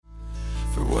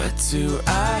What do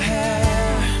I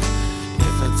have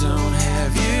if I don't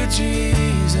have you,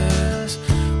 Jesus?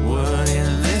 What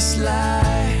in this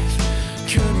life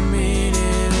could mean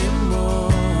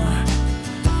anymore?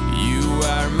 You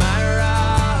are my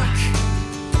rock,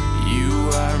 you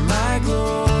are my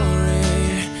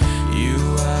glory, you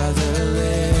are the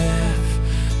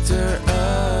lifter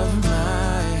of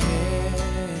my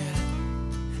head.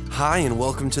 Hi, and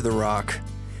welcome to The Rock.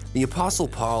 The Apostle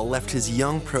Paul left his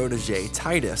young protege,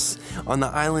 Titus, on the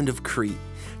island of Crete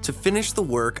to finish the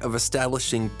work of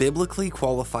establishing biblically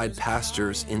qualified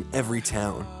pastors in every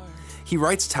town. He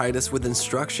writes Titus with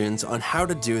instructions on how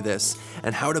to do this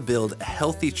and how to build a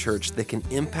healthy church that can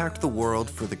impact the world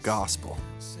for the gospel.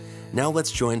 Now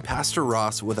let's join Pastor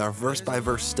Ross with our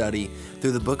verse-by-verse study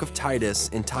through the book of Titus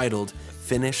entitled,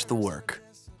 Finish the Work.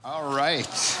 All right,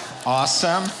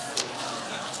 awesome.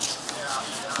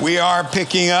 We are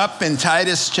picking up in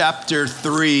Titus chapter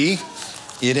 3.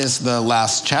 It is the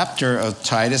last chapter of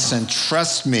Titus, and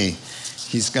trust me,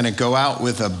 he's going to go out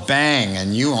with a bang,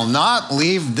 and you will not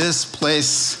leave this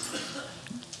place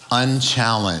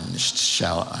unchallenged,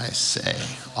 shall I say.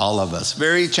 All of us.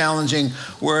 Very challenging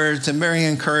words and very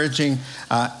encouraging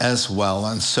as well.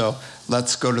 And so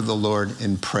let's go to the Lord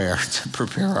in prayer to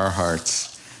prepare our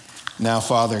hearts. Now,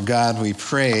 Father God, we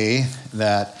pray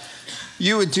that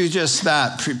you would do just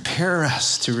that. Prepare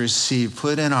us to receive.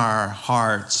 Put in our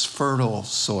hearts fertile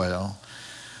soil.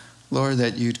 Lord,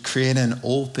 that you'd create an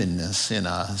openness in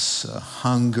us, a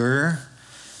hunger,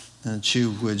 that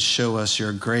you would show us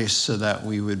your grace so that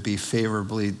we would be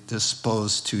favorably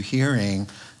disposed to hearing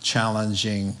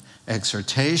challenging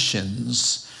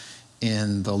exhortations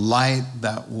in the light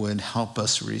that would help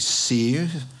us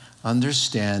receive,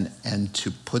 understand, and to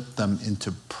put them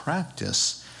into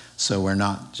practice so we're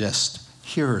not just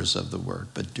hearers of the word,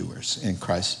 but doers. In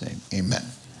Christ's name, amen.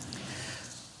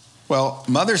 Well,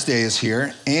 Mother's Day is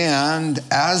here, and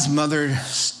as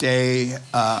Mother's Day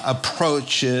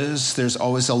approaches, there's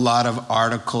always a lot of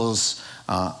articles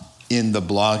in the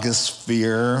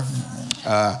blogosphere.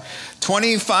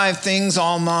 25 things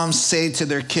all moms say to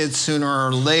their kids sooner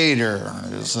or later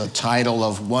is a title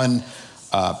of one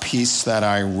piece that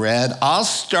I read. I'll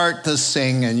start the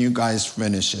sing and you guys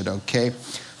finish it, okay?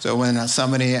 So when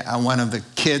one of the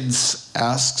kids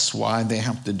asks why they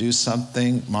have to do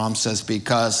something, mom says,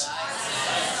 because.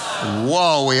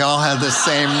 Whoa, we all have the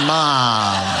same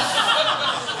mom.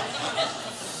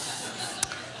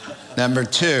 Number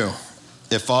 2,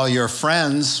 if all your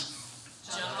friends.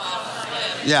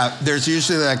 Yeah, there's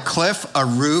usually a cliff, a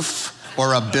roof,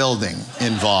 or a building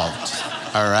involved.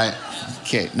 All right?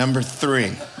 Okay, number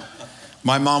 3.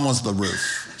 My mom was the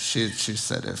roof. She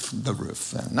said if the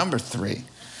roof. Number 3.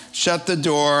 Shut the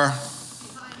door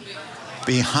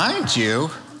behind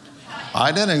you.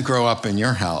 I didn't grow up in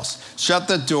your house. Shut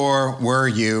the door where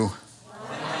you.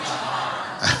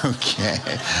 Okay.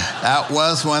 That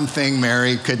was one thing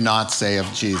Mary could not say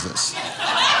of Jesus.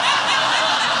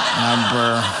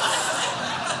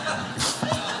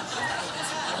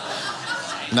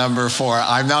 Number 4.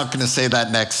 I'm not going to say that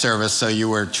next service, so you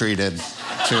were treated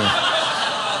too.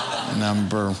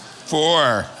 Number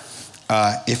 4.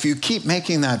 If you keep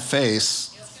making that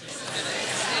face,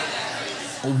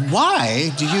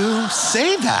 why do you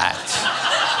say that?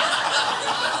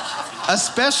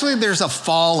 Especially there's a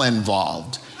fall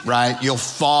involved, right? You'll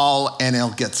fall and it'll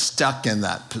get stuck in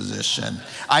that position.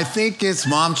 I think it's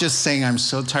mom just saying, I'm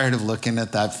so tired of looking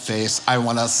at that face. I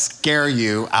want to scare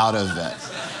you out of it.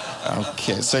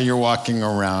 Okay, so you're walking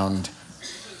around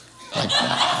like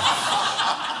that.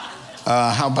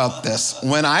 How about this?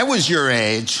 When I was your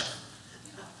age,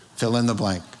 fill in the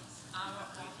blank.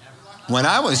 When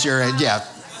I was your age, yeah,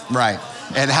 right.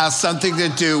 It has something to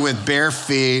do with bare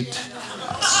feet,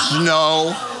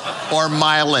 snow, or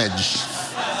mileage,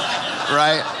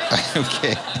 right?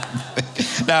 Okay.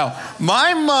 Now,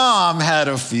 my mom had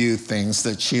a few things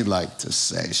that she liked to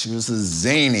say. She was a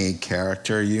zany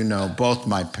character, you know, both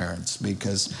my parents,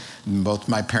 because both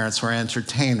my parents were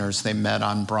entertainers. They met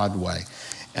on Broadway.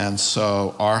 And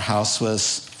so our house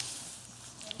was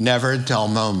never a dull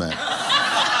moment.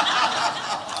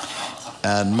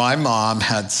 And my mom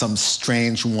had some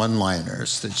strange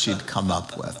one-liners that she'd come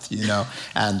up with, you know.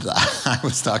 And I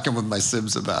was talking with my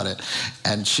Sims about it,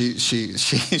 and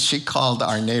she called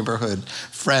our neighborhood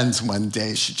friends one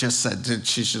day. She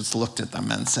just looked at them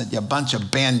and said, "You bunch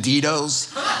of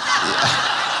banditos."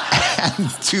 And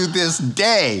to this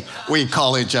day, we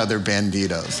call each other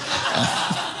banditos.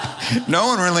 No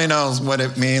one really knows what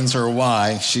it means or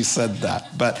why she said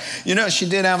that. But, you know, she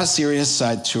did have a serious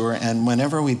side to her, and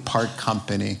whenever we'd part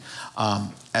company,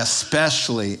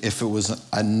 especially if it was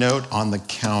a note on the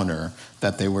counter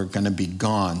that they were going to be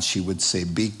gone, she would say,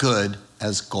 "Be good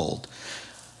as gold."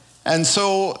 And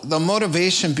so the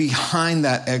motivation behind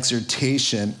that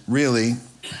exhortation really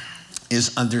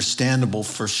is understandable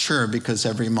for sure, because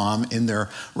every mom in their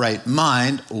right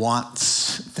mind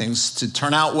wants things to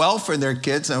turn out well for their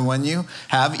kids. And when you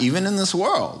have, even in this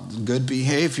world, good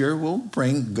behavior will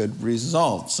bring good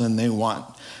results. And they want,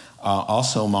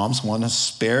 also moms want to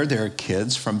spare their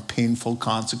kids from painful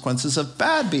consequences of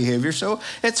bad behavior. So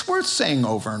it's worth saying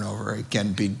over and over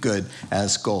again, be good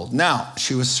as gold. Now,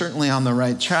 she was certainly on the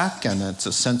right track, and it's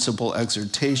a sensible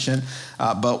exhortation.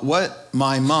 But what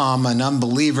my mom, an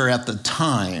unbeliever at the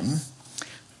time,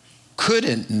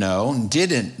 couldn't know and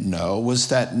didn't know was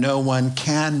that no one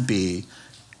can be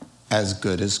as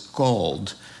good as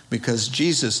gold, because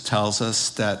Jesus tells us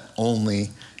that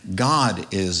only God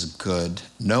is good.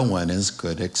 No one is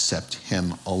good except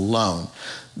him alone.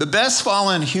 The best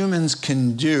fallen humans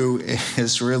can do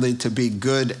is really to be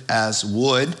good as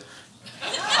wood,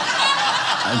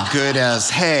 good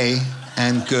as hay,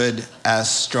 and good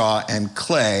as straw and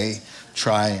clay.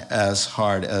 Try as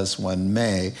hard as one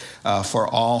may, for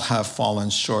all have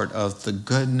fallen short of the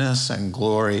goodness and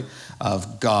glory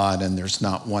of God, and there's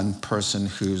not one person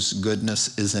whose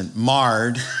goodness isn't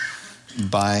marred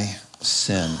by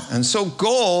sin. And so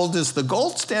the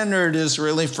gold standard is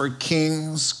really for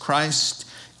kings. Christ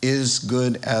is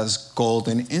good as gold.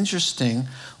 And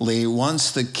interestingly, once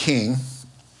the king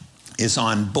is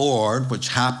on board, which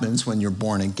happens when you're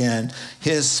born again,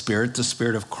 his spirit, the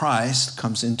Spirit of Christ,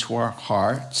 comes into our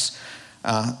hearts.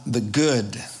 The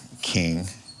good king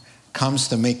comes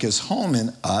to make his home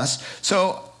in us.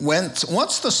 So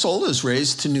once the soul is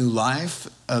raised to new life,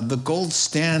 the gold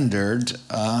standard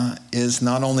is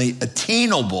not only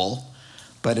attainable,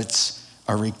 but it's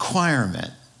a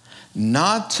requirement.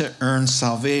 Not to earn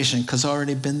salvation, because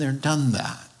already been there, done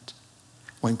that.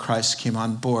 When Christ came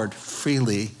on board,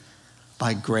 freely,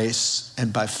 by grace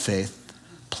and by faith,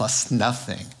 plus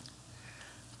nothing.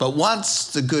 But once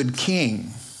the good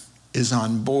king is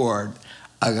on board,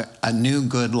 a new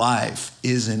good life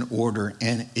is in order,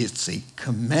 and it's a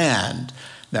command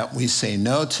that we say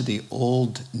no to the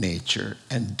old nature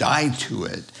and die to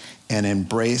it and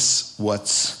embrace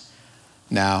what's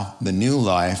now the new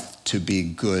life, to be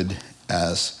good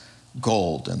as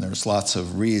gold. And there's lots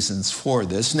of reasons for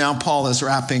this. Now Paul is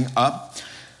wrapping up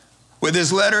with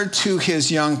his letter to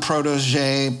his young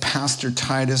protege, Pastor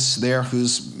Titus, there,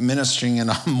 who's ministering in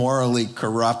a morally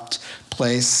corrupt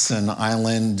place, an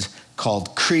island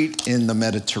called Crete in the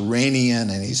Mediterranean.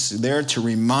 And he's there to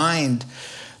remind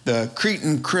the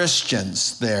Cretan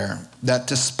Christians there that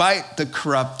despite the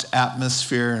corrupt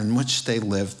atmosphere in which they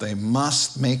live, they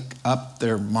must make up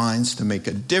their minds to make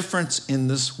a difference in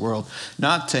this world,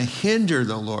 not to hinder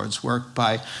the Lord's work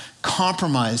by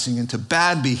compromising into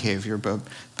bad behavior,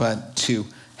 but to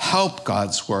help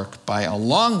God's work by,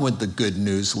 along with the good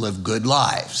news, live good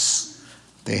lives.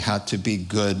 They had to be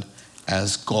good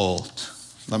as gold.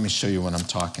 Let me show you what I'm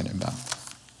talking about.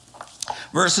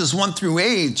 Verses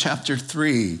 1-8, chapter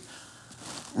 3.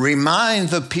 Remind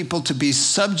the people to be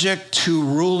subject to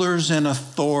rulers and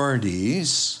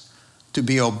authorities, to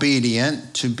be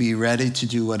obedient, to be ready to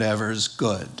do whatever is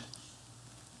good,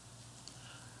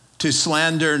 to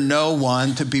slander no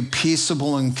one, to be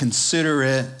peaceable and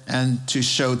considerate, and to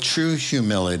show true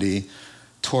humility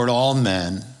toward all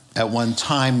men. At one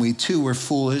time, we too were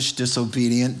foolish,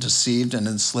 disobedient, deceived, and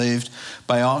enslaved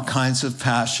by all kinds of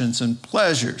passions and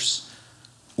pleasures.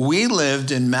 We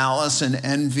lived in malice and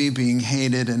envy, being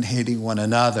hated and hating one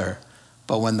another.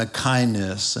 But when the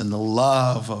kindness and the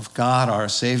love of God, our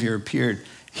Savior, appeared,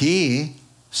 he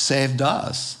saved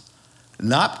us,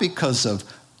 not because of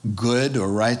good or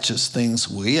righteous things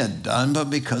we had done, but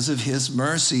because of his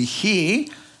mercy. He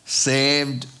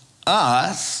saved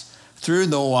us through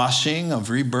the washing of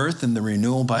rebirth and the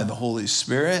renewal by the Holy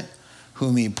Spirit,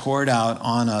 whom he poured out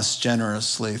on us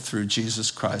generously through Jesus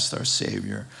Christ our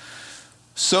Savior,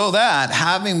 so that,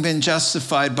 having been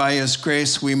justified by his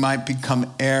grace, we might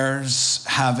become heirs,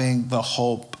 having the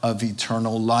hope of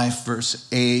eternal life. Verse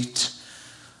 8.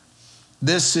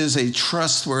 This is a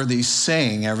trustworthy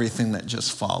saying. Everything that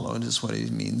just followed is what he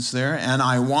means there. And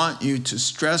I want you to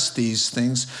stress these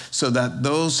things so that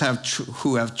those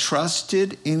who have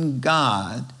trusted in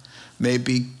God may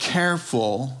be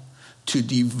careful to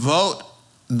devote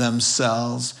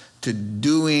themselves to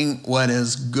doing what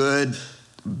is good,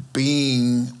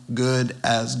 being good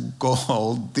as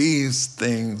gold. These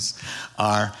things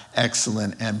are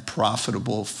excellent and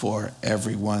profitable for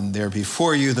everyone. There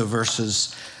before you, the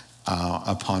verses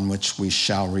upon which we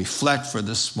shall reflect for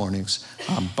this morning's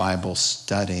Bible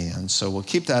study. And so we'll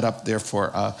keep that up there for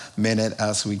a minute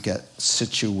as we get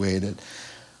situated.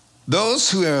 Those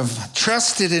who have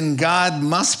trusted in God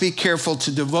must be careful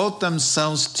to devote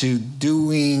themselves to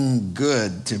doing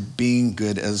good, to being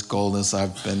good as gold, as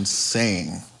I've been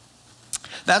saying.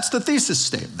 That's the thesis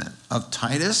statement of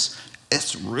Titus.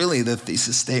 It's really the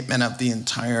thesis statement of the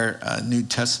entire New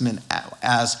Testament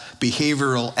as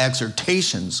behavioral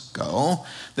exhortations go.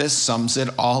 This sums it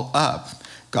all up.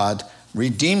 God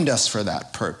redeemed us for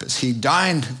that purpose. He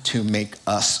died to make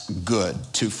us good,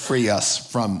 to free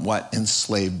us from what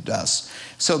enslaved us.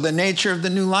 So the nature of the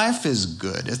new life is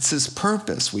good. It's his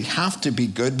purpose. We have to be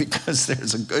good because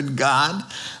there's a good God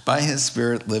by his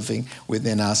Spirit living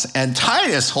within us. And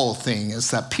Titus' whole thing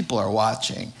is that people are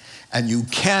watching. And you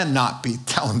cannot be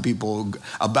telling people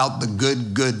about the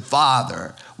good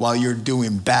Father while you're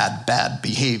doing bad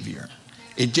behavior.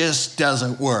 It just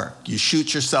doesn't work. You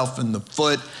shoot yourself in the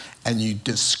foot and you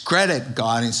discredit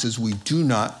God. And he says, we do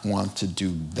not want to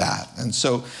do that. And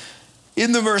so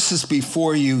in the verses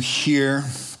before you here,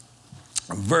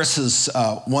 verses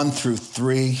 1 through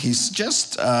 3, he's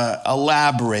just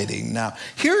elaborating. Now,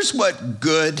 here's what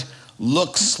good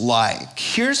looks like.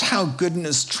 Here's how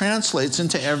goodness translates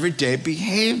into everyday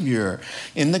behavior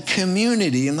in the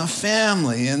community, in the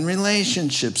family, in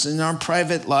relationships, in our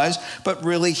private lives. But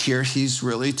really here, he's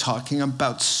really talking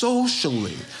about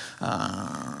socially,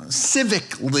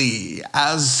 civically,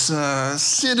 as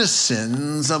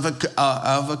citizens of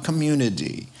a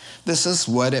community. This is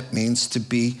what it means to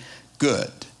be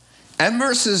good. And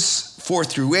verses 4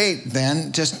 through 8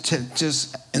 then just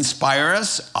inspire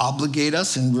us, obligate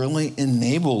us, and really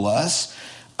enable us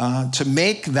to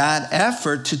make that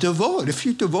effort to devote. If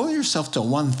you devote yourself to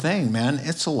one thing, man,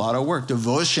 it's a lot of work.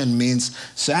 Devotion means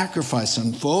sacrifice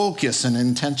and focus and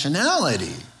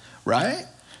intentionality, right?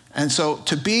 And so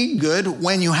to be good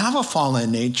when you have a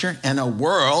fallen nature and a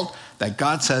world that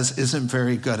God says isn't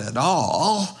very good at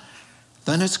all,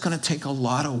 then it's going to take a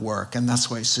lot of work. And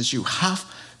that's why he says you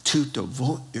have to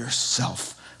devote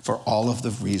yourself for all of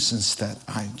the reasons that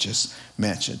I just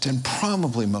mentioned. And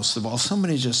probably most of all,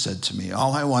 somebody just said to me,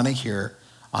 all I want to hear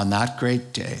on that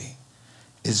great day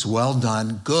is well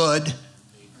done, good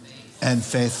and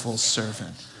faithful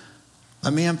servant.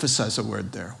 Let me emphasize a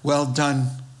word there. Well done,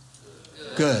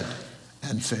 good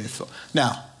and faithful.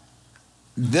 Now,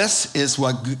 this is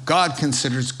what God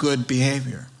considers good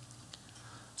behavior.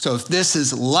 So if this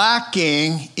is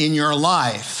lacking in your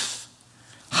life,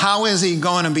 how is he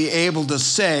going to be able to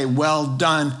say, well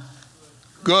done,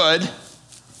 good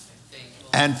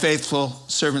and faithful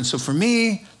servant? So for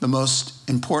me, the most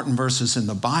important verses in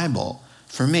the Bible,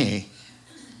 for me,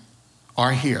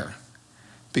 are here.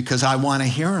 Because I want to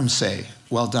hear him say,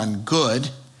 well done, good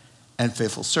and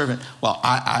faithful servant. Well,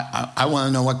 I want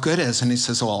to know what good is. And he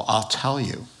says, well, I'll tell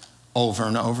you over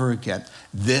and over again.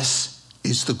 This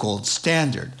is the gold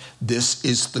standard. This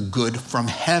is the good from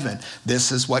heaven.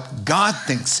 This is what God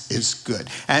thinks is good.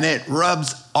 And it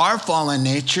rubs our fallen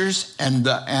natures and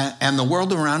the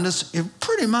world around us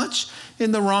pretty much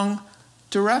in the wrong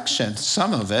direction.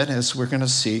 Some of it, as we're going to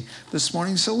see this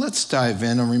morning. So let's dive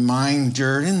in. A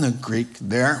reminder in the Greek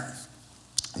there.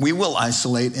 We will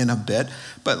isolate in a bit,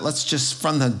 but let's just,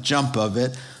 from the jump of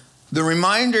it, the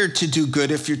reminder to do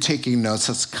good, if you're taking notes,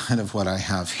 that's kind of what I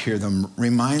have here, the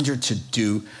reminder to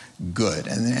do good.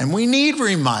 And we need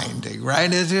reminding, right?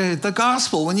 The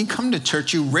gospel, when you come to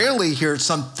church, you rarely hear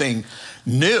something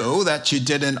new that you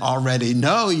didn't already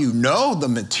know. You know the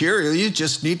material, you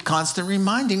just need constant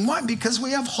reminding. Why? Because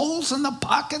we have holes in the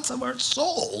pockets of our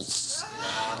souls.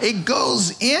 It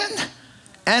goes in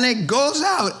and it goes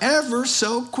out ever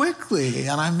so quickly.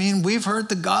 And I mean, we've heard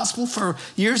the gospel for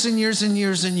years and years and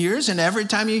years and years. And every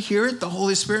time you hear it, the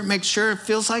Holy Spirit makes sure it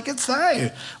feels like it's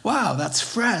there. Wow, that's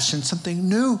fresh and something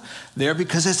new there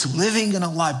because it's living in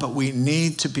a life. But we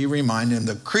need to be reminded. And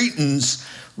the Cretans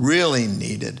really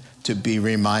needed to be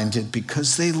reminded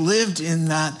because they lived in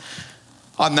that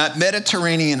on that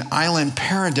Mediterranean island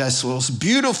paradise. It was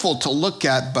beautiful to look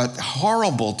at, but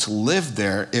horrible to live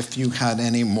there if you had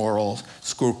any moral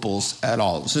scruples at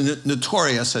all. It was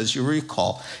notorious, as you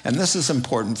recall, and this is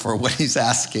important for what he's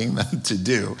asking them to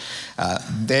do.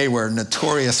 They were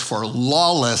notorious for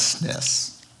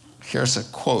lawlessness. Here's a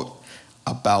quote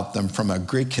about them from a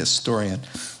Greek historian,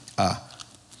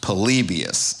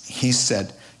 Polybius. He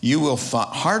said, "You will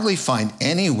hardly find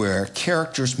anywhere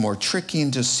characters more tricky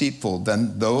and deceitful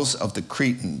than those of the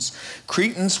Cretans.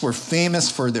 Cretans were famous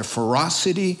for their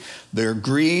ferocity, their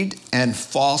greed, and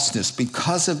falseness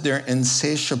because of their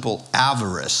insatiable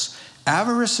avarice."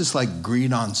 Avarice is like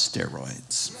greed on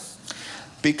steroids.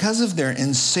 Because of their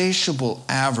insatiable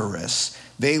avarice,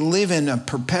 they live in a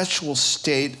perpetual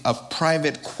state of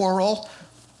private quarrel,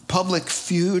 public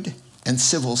feud, and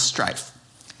civil strife.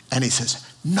 And he says,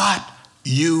 not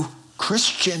you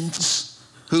Christians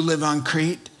who live on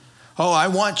Crete. Oh, I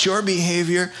want your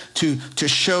behavior to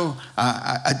show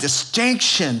a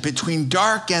distinction between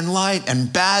dark and light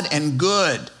and bad and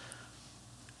good.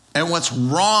 And what's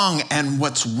wrong and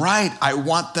what's right. I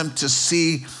want them to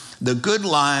see the good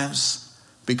lives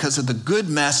because of the good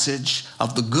message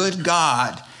of the good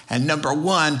God. And number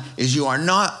one is you are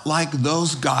not like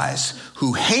those guys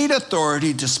who hate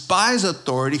authority, despise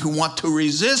authority, who want to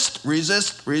resist.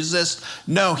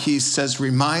 No, he says,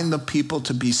 remind the people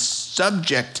to be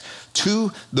subject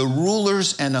to the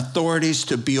rulers and authorities,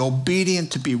 to be obedient,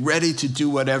 to be ready to do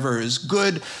whatever is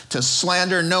good, to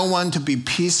slander no one, to be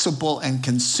peaceable and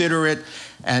considerate,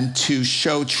 and to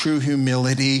show true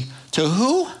humility. To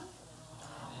who?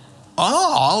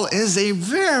 All is a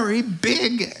very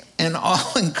big and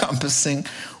all-encompassing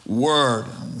word.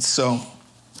 So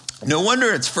no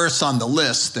wonder it's first on the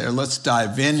list there. Let's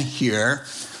dive in here.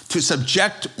 To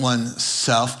subject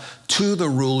oneself to the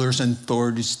rulers and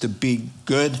authorities, to be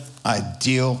good,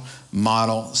 ideal,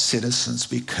 model citizens,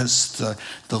 because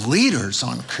the leaders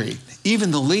on Crete,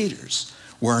 even the leaders,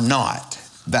 were not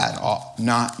that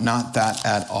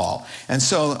at all. And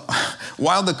so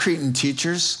while the Cretan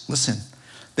teachers, listen,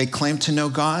 they claimed to know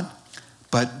God,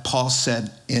 but Paul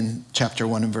said in chapter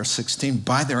 1 and verse 16,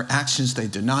 by their actions they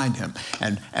denied him.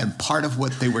 And part of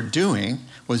what they were doing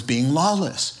was being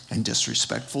lawless and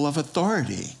disrespectful of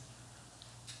authority.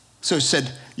 So he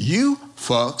said, you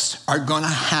folks are going to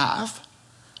have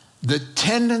the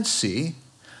tendency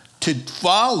to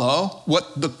follow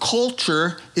what the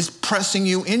culture is pressing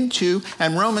you into.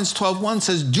 And Romans 12:1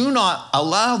 says, do not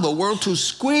allow the world to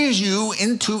squeeze you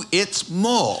into its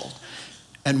mold.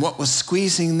 And what was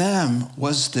squeezing them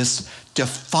was this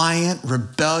defiant,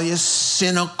 rebellious,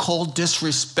 cynical,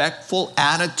 disrespectful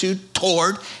attitude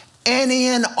toward any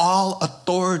and all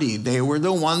authority. They were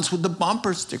the ones with the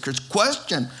bumper stickers.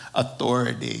 Question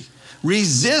authority.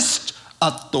 Resist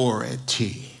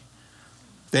authority.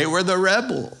 They were the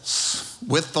rebels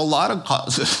with a lot of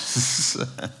causes.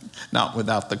 Not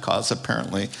without the cause,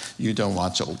 apparently. You don't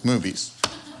watch old movies.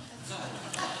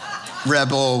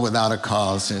 Rebel without a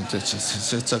cause.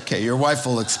 It's okay. Your wife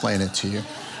will explain it to you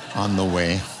on the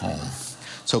way home.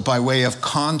 So by way of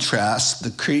contrast,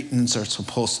 the Cretans are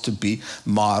supposed to be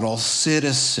model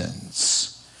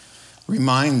citizens.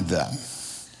 Remind them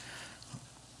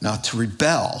not to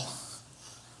rebel,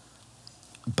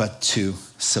 but to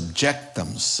subject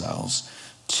themselves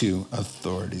to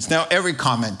authorities. Now, every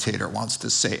commentator wants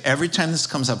to say, every time this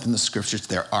comes up in the scriptures,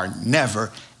 there are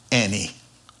never any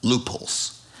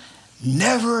loopholes.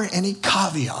 Never any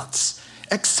caveats,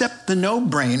 except the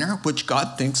no-brainer, which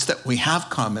God thinks that we have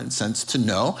common sense to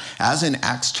know, as in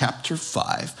Acts chapter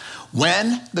 5.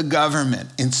 When the government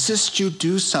insists you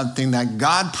do something that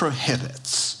God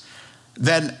prohibits,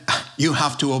 then you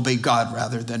have to obey God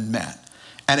rather than men.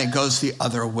 And it goes the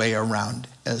other way around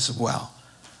as well.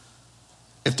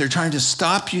 If they're trying to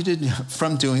stop you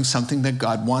from doing something that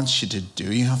God wants you to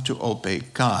do, you have to obey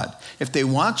God. If they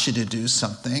want you to do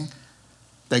something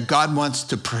that God wants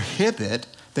to prohibit,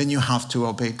 then you have to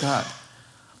obey God.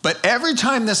 But every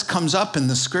time this comes up in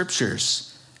the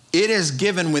scriptures, it is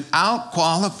given without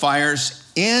qualifiers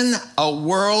in a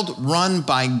world run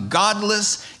by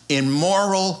godless,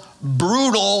 immoral,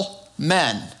 brutal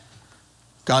men.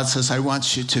 God says, I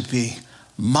want you to be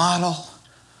model,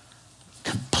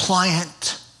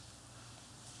 compliant,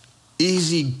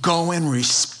 easygoing,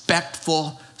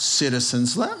 respectful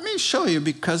citizens. Let me show you,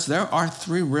 because there are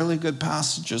 3 really good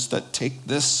passages that take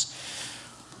this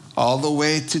all the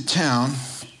way to town.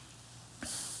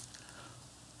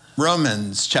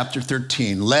 Romans chapter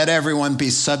 13. Let everyone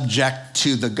be subject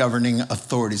to the governing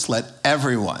authorities. Let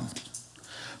everyone.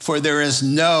 For there is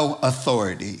no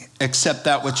authority except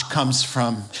that which comes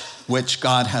from which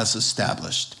God has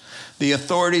established. The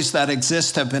authorities that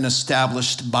exist have been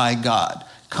established by God.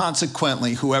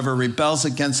 Consequently, whoever rebels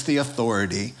against the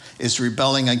authority is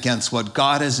rebelling against what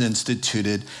God has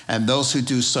instituted, and those who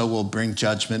do so will bring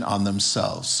judgment on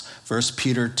themselves. 1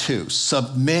 Peter 2,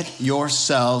 submit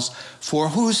yourselves for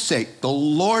whose sake? The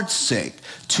Lord's sake,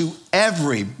 to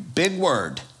every, big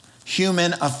word,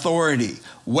 human authority,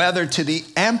 whether to the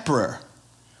emperor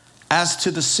as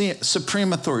to the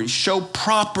supreme authority. Show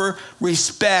proper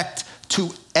respect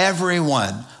to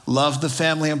everyone. Love the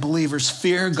family of believers.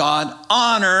 Fear God.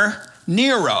 Honor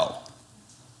Nero.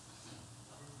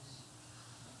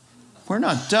 We're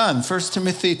not done. 1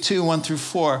 Timothy 2, 1 through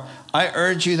 4. I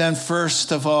urge you then,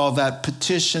 first of all, that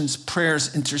petitions,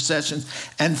 prayers, intercessions,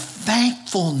 and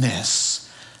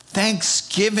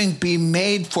thanksgiving be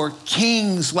made for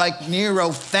kings like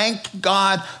Nero. Thank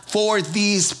God for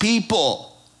these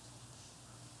people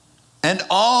and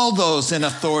all those in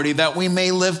authority, that we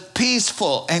may live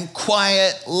peaceful and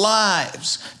quiet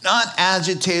lives, not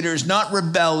agitators, not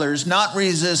rebellers, not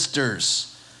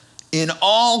resistors, in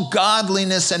all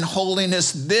godliness and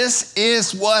holiness. This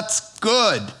is what's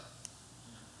good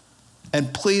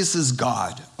and pleases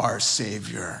God, our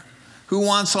Savior, who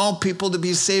wants all people to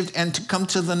be saved and to come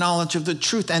to the knowledge of the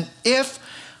truth. And if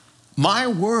my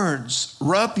words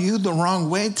rub you the wrong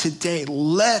way today,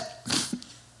 let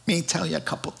me tell you a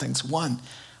couple things. One,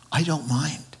 I don't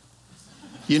mind.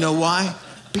 You know why?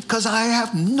 Because I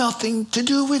have nothing to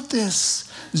do with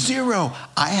this. Zero.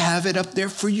 I have it up there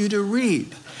for you to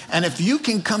read. And if you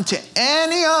can come to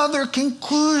any other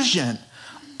conclusion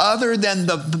other than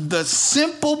the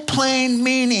simple, plain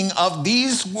meaning of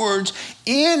these words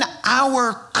in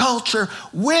our culture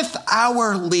with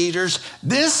our leaders,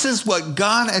 this is what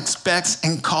God expects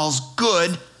and calls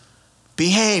good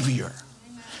behavior.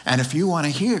 And if you want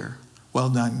to hear, well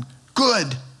done,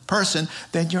 good person,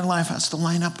 then your life has to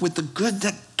line up with the good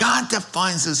that God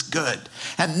defines as good.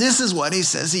 And this is what he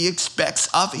says he expects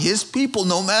of his people,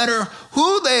 no matter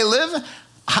who they live,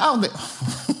 how they,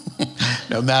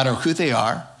 no matter who they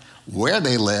are, where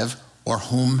they live, or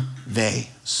whom they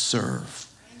serve.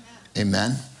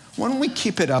 Amen. Why don't we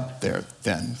keep it up there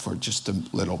then for just a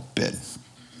little bit?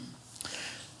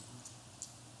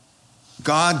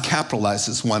 God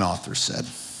capitalizes, one author said,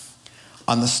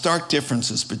 on the stark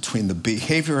differences between the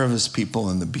behavior of his people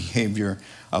and the behavior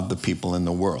of the people in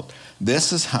the world.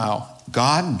 This is how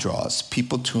God draws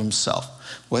people to himself.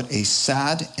 What a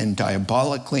sad and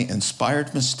diabolically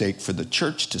inspired mistake for the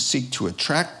church to seek to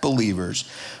attract believers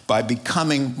by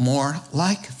becoming more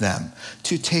like them,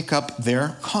 to take up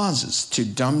their causes, to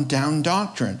dumb down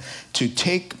doctrine, to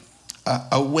take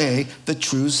away the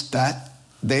truths that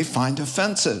they find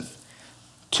offensive,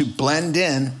 to blend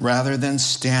in rather than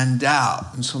stand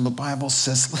out. And so the Bible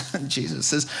says, Jesus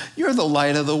says, you're the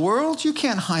light of the world. You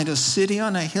can't hide a city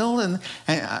on a hill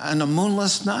on a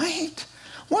moonless night.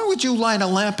 Why would you light a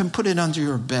lamp and put it under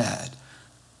your bed?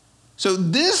 So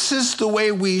this is the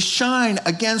way we shine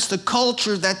against a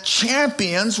culture that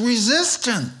champions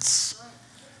resistance.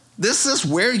 This is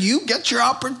where you get your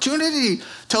opportunity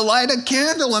to light a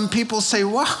candle and people say,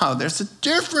 wow, there's a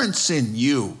difference in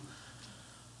you.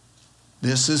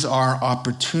 This is our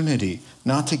opportunity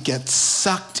not to get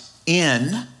sucked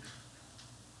in,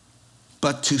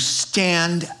 but to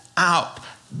stand out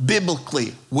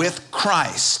biblically with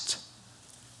Christ.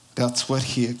 That's what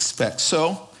he expects.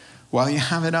 So, while you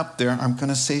have it up there, I'm going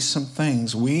to say some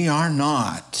things. We are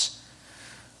not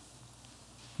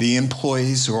the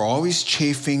employees who are always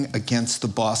chafing against the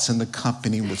boss in the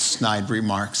company with snide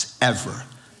remarks, ever.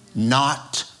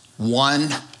 Not one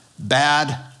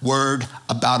bad word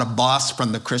about a boss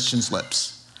from the Christian's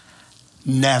lips.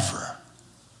 Never.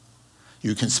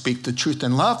 You can speak the truth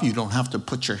in love. You don't have to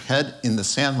put your head in the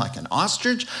sand like an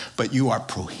ostrich, but you are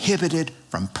prohibited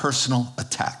from personal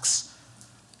attacks.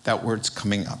 That word's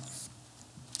coming up.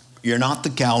 You're not the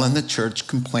gal in the church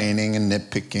complaining and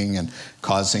nitpicking and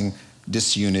causing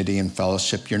disunity and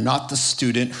fellowship. You're not the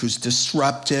student who's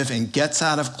disruptive and gets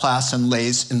out of class and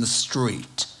lays in the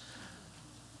street.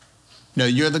 No,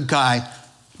 you're the guy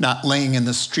not laying in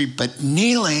the street, but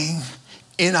kneeling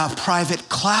in a private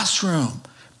classroom,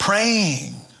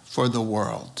 praying for the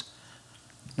world,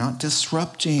 not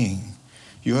disrupting.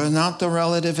 You are not the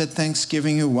relative at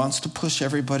Thanksgiving who wants to push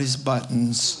everybody's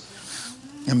buttons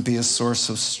and be a source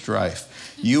of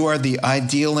strife. You are the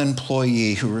ideal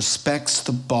employee who respects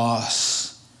the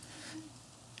boss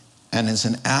and is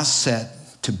an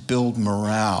asset to build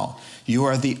morale. You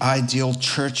are the ideal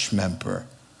church member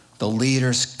the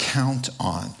leaders count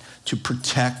on to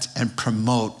protect and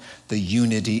promote the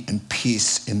unity and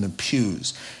peace in the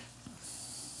pews.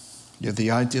 You're the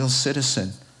ideal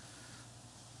citizen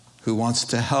who wants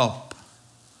to help.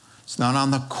 It's not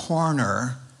on the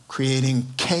corner creating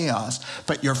chaos,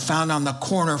 but you're found on the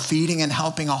corner feeding and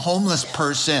helping a homeless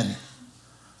person.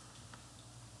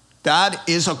 That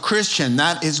is a Christian.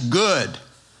 That is good.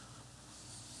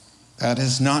 That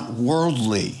is not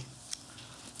worldly.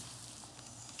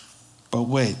 But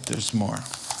wait, there's more.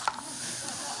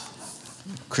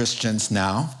 Christians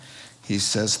now, he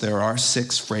says there are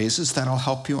 6 phrases that'll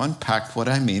help you unpack what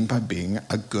I mean by being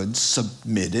a good,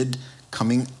 submitted,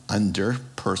 coming under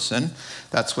person.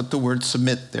 That's what the word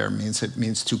submit there means. It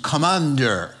means to come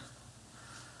under.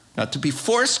 Not to be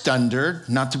forced under,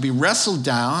 not to be wrestled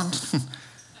down,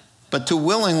 but to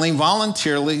willingly,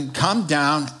 voluntarily come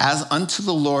down as unto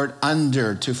the Lord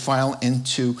under, to file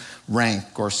into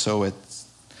rank, or so it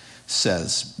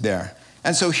says there.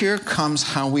 And so here comes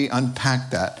how we unpack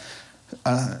that.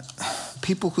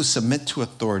 People who submit to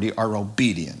authority are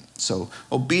obedient. So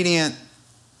obedient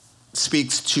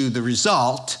speaks to the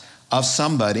result of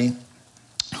somebody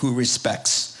who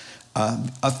respects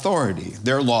authority.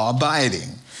 They're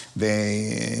law-abiding.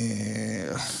 They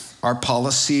are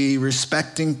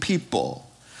policy-respecting people.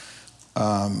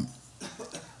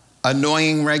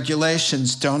 Annoying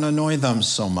regulations don't annoy them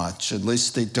so much. At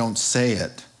least they don't say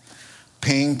it.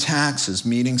 Paying taxes,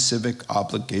 meeting civic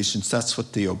obligations, that's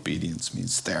what the obedience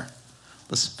means there.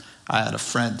 Listen, I had a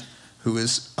friend who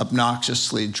was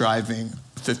obnoxiously driving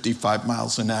 55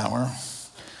 miles an hour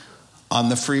on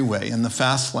the freeway in the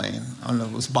fast lane, and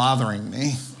it was bothering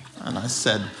me. And I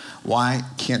said, why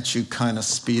can't you kind of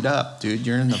speed up, dude?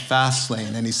 You're in the fast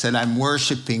lane. And he said, I'm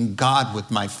worshiping God with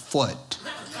my foot.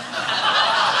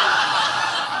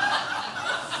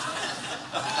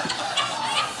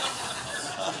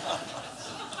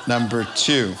 Number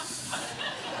 2.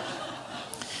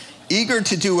 Eager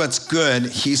to do what's good,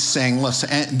 he's saying, listen,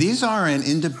 and these are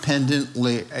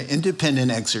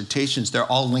independent exhortations. They're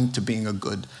all linked to being a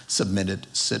good, submitted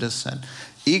citizen.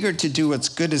 Eager to do what's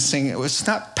good is saying, it's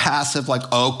not passive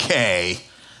like, okay,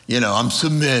 I'm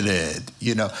submitted.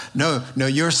 No,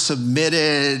 you're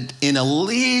submitted in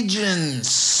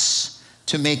allegiance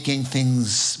to making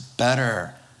things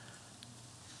better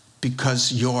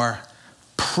because you're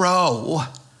pro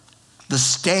the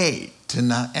state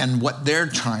and what they're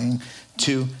trying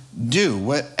to do.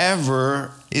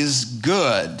 Whatever is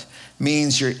good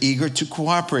means you're eager to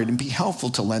cooperate and be helpful,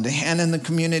 to lend a hand in the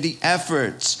community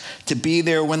efforts, to be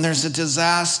there when there's a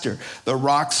disaster. The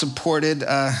Rock supported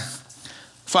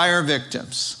fire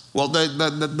victims. Well,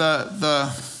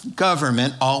 the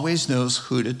government always knows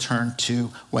who to turn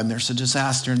to when there's a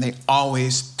disaster, and they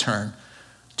always turn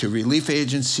to relief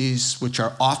agencies, which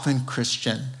are often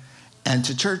Christian, and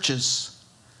to churches.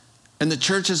 And the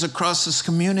churches across this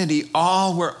community,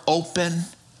 all were open,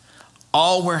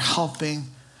 all were helping.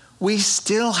 We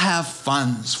still have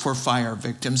funds for fire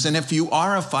victims. And if you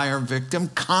are a fire victim,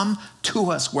 come to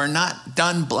us. We're not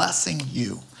done blessing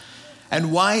you.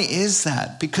 And why is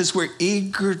that? Because we're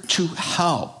eager to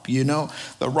help. The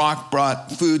Rock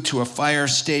brought food to a fire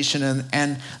station,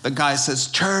 and the guy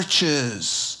says,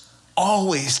 churches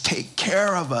always take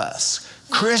care of us.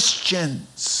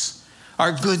 Christians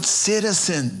are good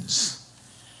citizens.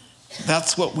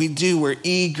 That's what we do. We're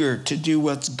eager to do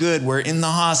what's good. We're in the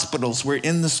hospitals. We're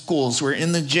in the schools. We're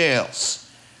in the jails.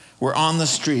 We're on the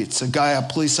streets. A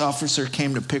police officer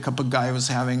came to pick up a guy who was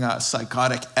having a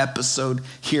psychotic episode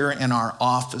here in our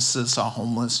offices, a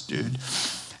homeless dude.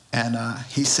 And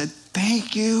he said,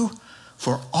 thank you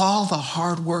for all the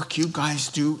hard work you guys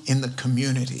do in the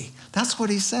community. That's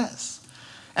what he says.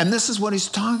 And this is what he's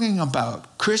talking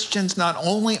about. Christians not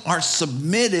only are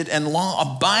submitted and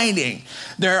law-abiding,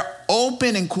 they're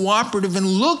open and cooperative and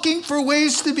looking for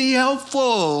ways to be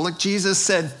helpful. Like Jesus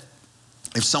said,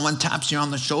 if someone taps you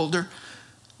on the shoulder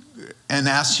and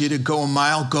asks you to go a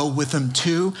mile, go with them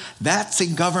too. That's a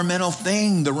governmental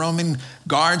thing. The Roman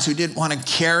guards who didn't want to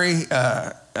carry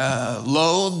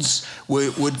loads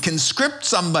would conscript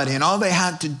somebody, and all they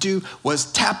had to do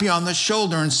was tap you on the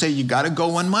shoulder and say, you got to go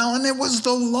 1 mile, and it was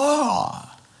the law.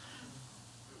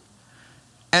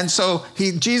 And so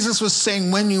Jesus was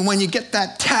saying, when you get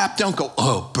that tap, don't go,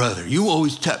 oh, brother, you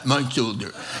always tap my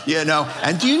shoulder,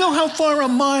 And do you know how far a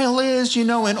mile is?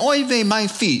 And oy vey, my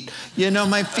feet,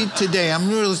 my feet today, I'm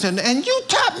really, and you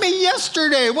tapped me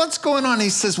yesterday. What's going on? He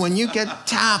says, when you get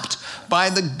tapped by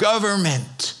the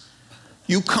government,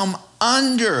 you come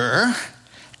under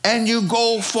and you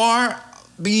go far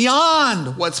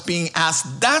beyond what's being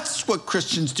asked. That's what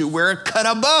Christians do. We're cut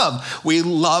above. We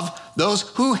love those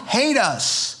who hate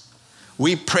us.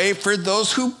 We pray for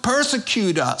those who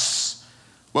persecute us.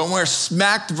 When we're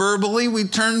smacked verbally, we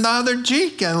turn the other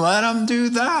cheek and let them do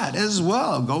that as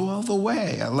well. Go all the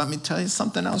way. Let me tell you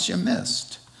something else you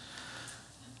missed.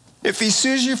 If he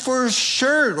sues you for a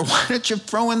shirt, why don't you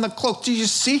throw in the cloak? Do you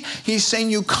see? He's saying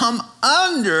you come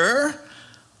under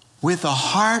with a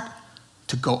heart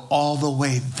to go all the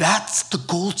way. That's the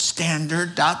gold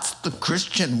standard. That's the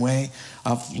Christian way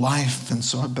of life. And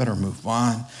so I better move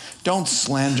on. Don't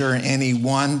slander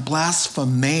anyone.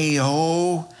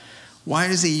 Blasphemeo. Why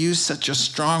does he use such a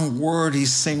strong word?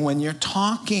 He's saying when you're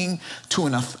talking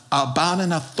about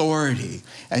an authority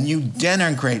and you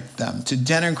denigrate them, to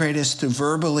denigrate is to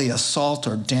verbally assault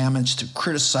or damage, to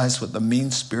criticize with a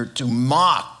mean spirit, to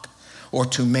mock or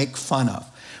to make fun of.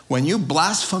 When you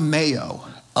blasphemeo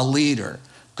a leader,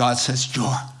 God says,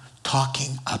 you're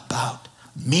talking about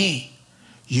me.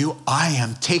 I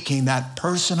am taking that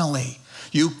personally.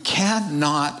 You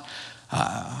cannot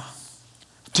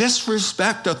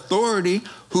disrespect authority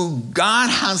who God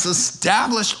has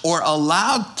established or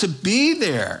allowed to be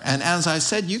there. And as I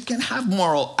said, you can have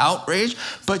moral outrage,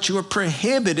 but you are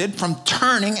prohibited from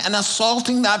turning and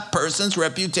assaulting that person's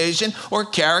reputation or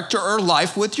character or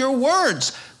life with your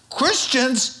words.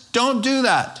 Christians don't do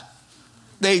that.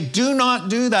 They do not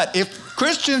do that. If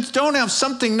Christians don't have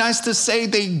something nice to say,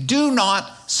 they do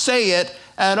not say it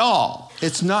at all.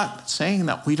 It's not saying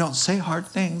that we don't say hard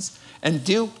things and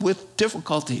deal with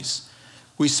difficulties.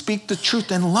 We speak the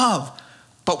truth in love,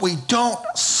 but we don't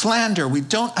slander, we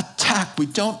don't attack, we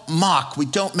don't mock, we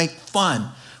don't make fun.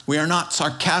 We are not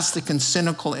sarcastic and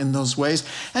cynical in those ways.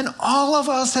 And all of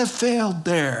us have failed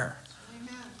there.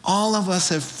 Amen. All of us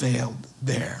have failed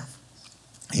there.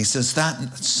 He says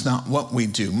that's not what we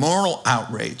do. Moral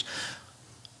outrage.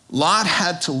 Lot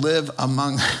had to live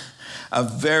among a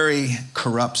very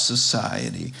corrupt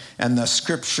society. And the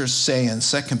scriptures say in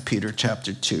 2 Peter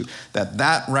chapter 2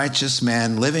 that righteous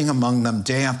man living among them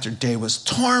day after day was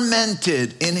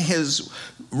tormented in his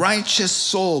righteous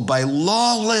soul by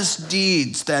lawless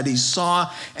deeds that he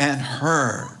saw and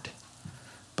heard.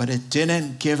 But it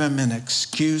didn't give him an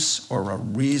excuse or a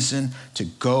reason to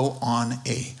go on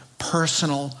a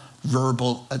personal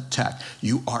verbal attack.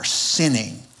 You are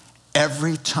sinning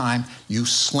every time you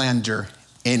slander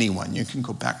anyone. You can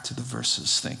go back to the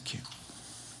verses. Thank you.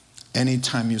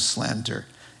 Anytime you slander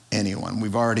anyone.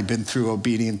 We've already been through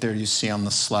obedient there, you see on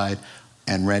the slide,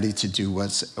 and ready to do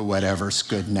whatever's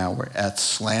good. Now we're at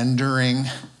slandering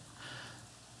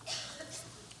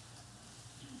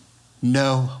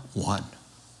no one.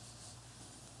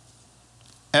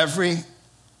 Every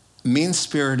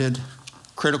mean-spirited,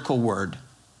 critical word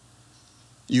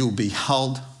you will be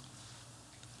held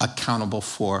accountable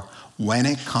for when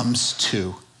it comes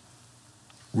to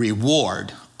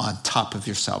reward on top of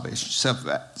your salvation.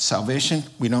 Salvation,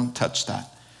 we don't touch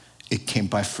that. It came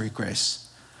by free grace.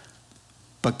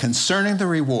 But concerning the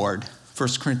reward, 1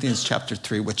 Corinthians chapter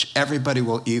 3, which everybody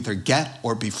will either get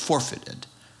or be forfeited,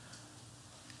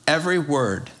 every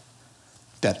word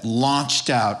that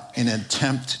launched out in an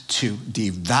attempt to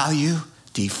devalue,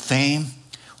 defame,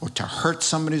 or to hurt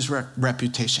somebody's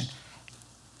reputation,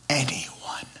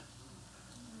 anyone,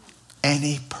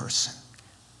 any person,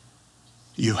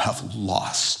 you have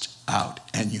lost out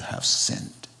and you have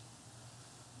sinned.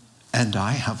 And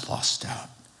I have lost out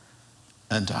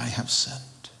and I have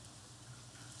sinned.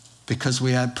 Because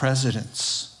we had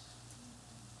presidents,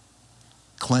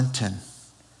 Clinton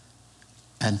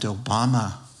and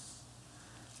Obama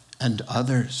and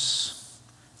others,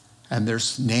 and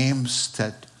there's names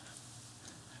that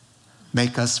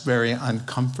make us very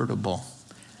uncomfortable.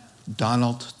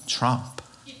 Donald Trump.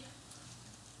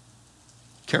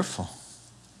 Careful.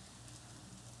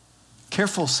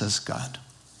 Careful, says God.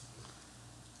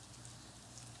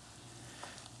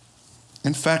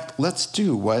 In fact, let's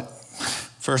do what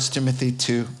 1 Timothy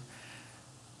 2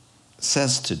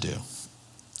 says to do.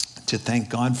 To thank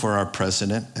God for our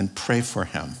president and pray for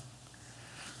him.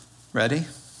 Ready?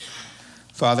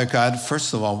 Father God,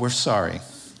 first of all, we're sorry.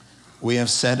 We have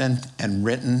said and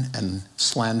written and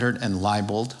slandered and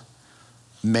libeled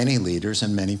many leaders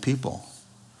and many people.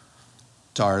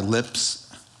 Our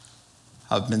lips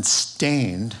have been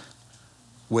stained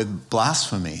with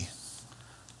blasphemy,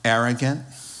 arrogant,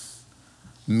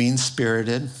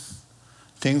 mean-spirited,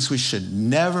 things we should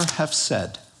never have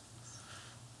said.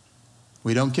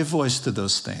 We don't give voice to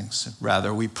those things.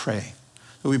 Rather, we pray.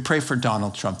 We pray for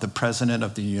Donald Trump, the President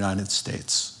of the United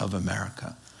States of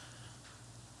America.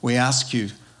 We ask you,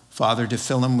 Father, to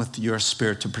fill him with your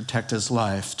Spirit, to protect his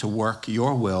life, to work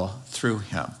your will through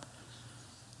him.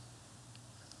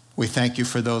 We thank you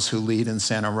for those who lead in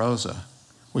Santa Rosa.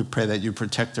 We pray that you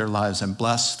protect their lives and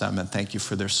bless them, and thank you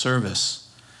for their service.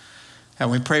 And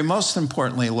we pray most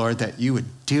importantly, Lord, that you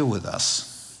would deal with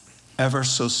us ever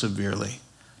so severely,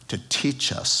 to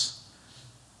teach us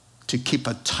to keep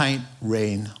a tight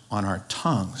rein on our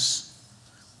tongues,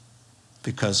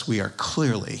 because we are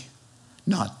clearly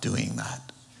not doing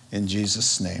that. In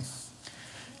Jesus' name,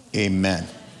 amen.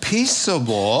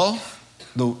 Peaceable,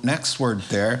 the next word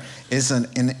there, is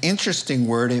an interesting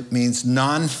word. It means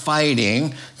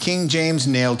non-fighting. King James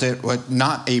nailed it,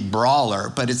 not a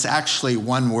brawler, but it's actually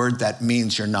one word that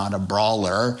means you're not a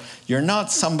brawler. You're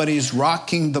not somebody who's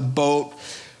rocking the boat.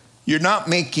 You're not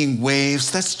making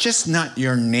waves. That's just not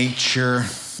your nature.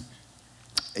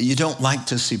 You don't like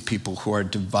to see people who are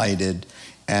divided,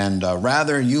 and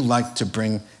rather you like to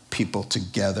bring people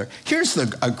together. Here's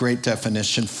a great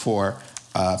definition for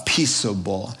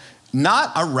peaceable,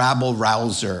 not a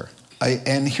rabble-rouser.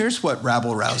 And here's what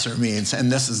rabble-rouser means,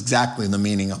 and this is exactly the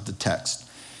meaning of the text.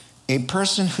 A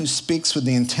person who speaks with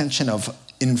the intention of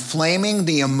inflaming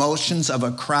the emotions of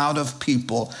a crowd of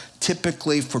people,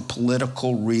 typically for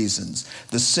political reasons.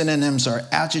 The synonyms are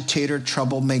agitator,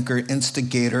 troublemaker,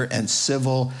 instigator, and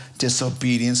civil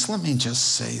disobedience. Let me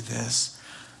just say this.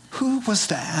 Who was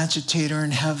the agitator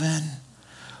in heaven?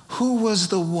 Who was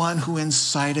the one who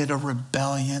incited a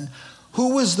rebellion?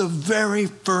 Who was the very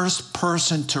first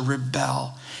person to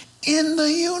rebel in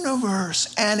the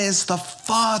universe and is the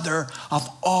father of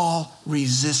all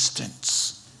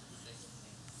resistance?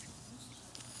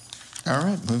 All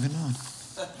right, moving on.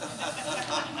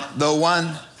 The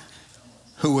one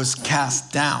who was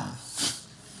cast down.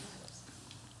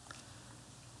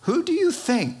 Who do you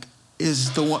think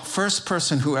is the first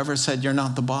person who ever said, "You're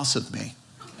not the boss of me"?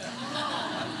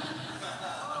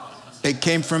 It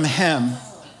came from him,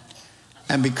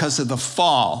 and because of the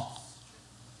fall,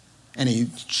 and he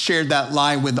shared that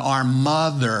lie with our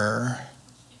mother,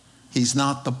 he's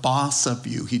not the boss of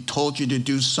you. He told you to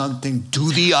do something,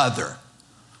 do the other.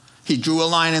 He drew a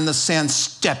line in the sand,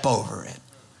 step over it,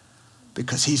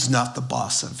 because he's not the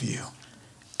boss of you.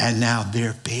 And now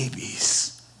they're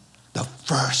babies. The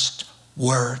first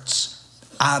words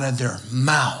out of their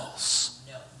mouths.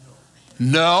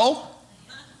 No.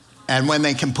 And when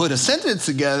they can put a sentence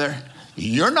together,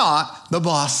 "You're not the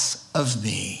boss of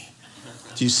me."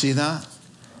 Do you see that?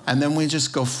 And then we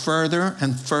just go further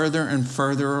and further and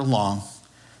further along.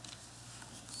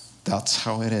 That's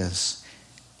how it is.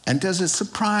 And does it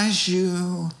surprise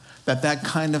you that that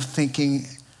kind of thinking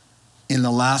in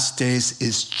the last days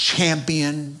is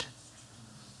championed?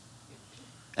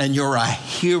 And you're a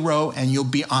hero and you'll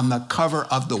be on the cover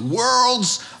of the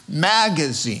world's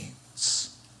magazines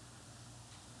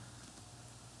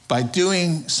by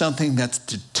doing something that's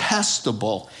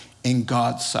detestable in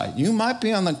God's sight. You might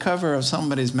be on the cover of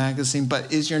somebody's magazine,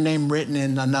 but is your name written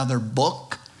in another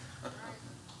book?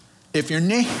 If your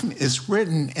name is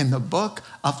written in the book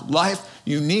of life,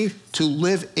 you need to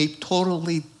live a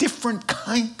totally different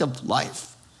kind of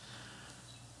life.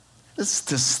 This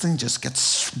thing just gets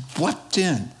swept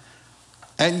in.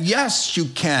 And yes, you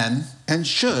can and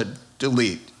should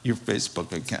delete your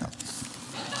Facebook account.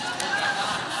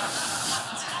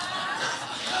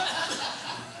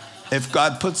 If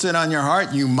God puts it on your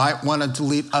heart, you might want to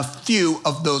delete a few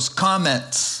of those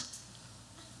comments.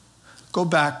 Go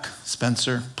back,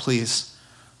 Spencer, please,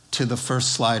 to the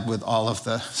first slide with all of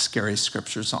the scary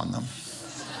scriptures on them.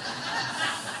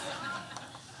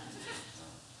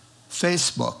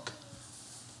 Facebook,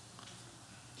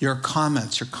 your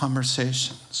comments, your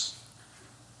conversations.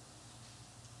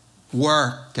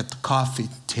 Work at the coffee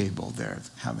table there,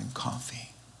 having coffee.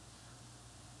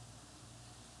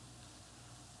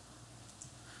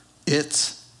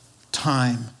 It's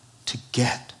time to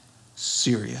get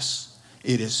serious.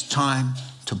 It is time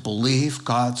to believe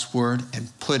God's word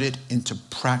and put it into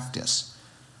practice.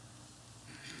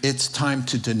 It's time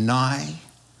to deny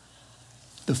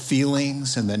the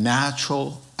feelings and the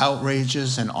natural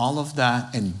outrages and all of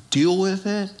that and deal with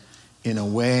it in a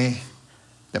way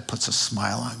that puts a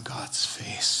smile on God's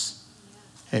face.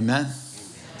 Amen?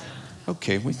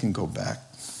 Okay, we can go back.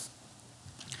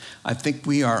 I think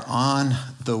we are on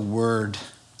the word.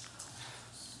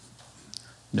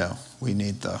 No, we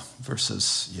need the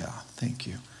verses. Yeah, thank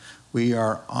you. We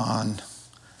are on.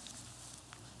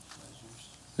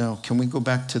 No, can we go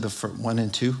back to the 1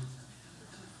 and 2?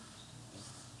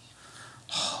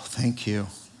 Oh, thank you.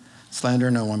 Slander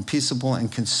no one, peaceable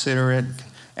and considerate,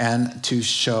 and to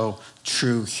show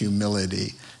true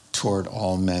humility toward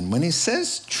all men. When he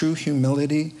says true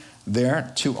humility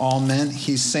there to all men,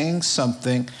 he's saying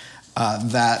something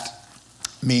that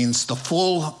means the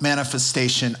full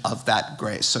manifestation of that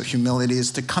grace. So humility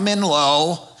is to come in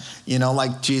low,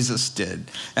 like Jesus did,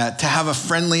 to have a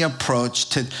friendly approach,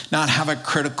 to not have a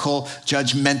critical,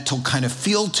 judgmental kind of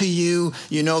feel to you.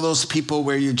 You know those people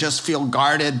where you just feel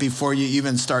guarded before you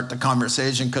even start the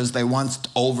conversation because they once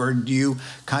overed you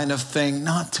kind of thing.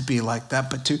 Not to be like that,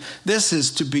 but this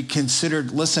is to be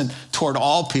considered, listen, toward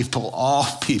all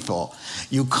people.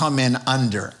 You come in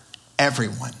under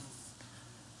everyone.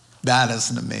 That is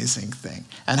an amazing thing.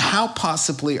 And how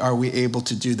possibly are we able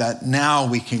to do that? Now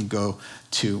we can go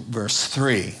to verse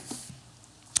 3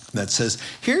 that says,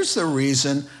 here's the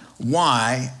reason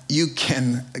why you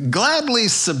can gladly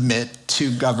submit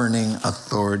to governing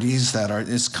authorities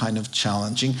is kind of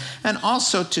challenging. And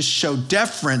also to show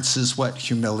deference is what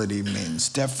humility means.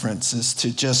 Deference is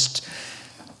to just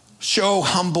Show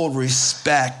humble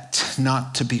respect,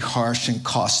 not to be harsh and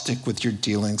caustic with your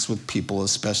dealings with people,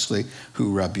 especially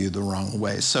who rub you the wrong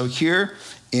way. So here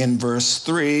in verse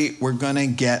 3, we're going to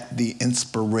get the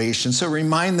inspiration. So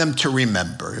remind them to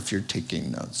remember, if you're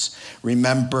taking notes.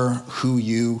 Remember who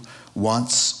you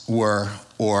once were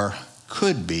or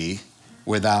could be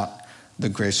without the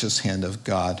gracious hand of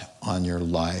God on your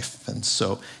life. And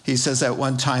so he says, at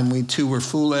one time we too were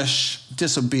foolish,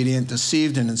 disobedient,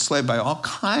 deceived, and enslaved by all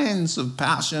kinds of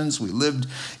passions. We lived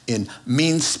in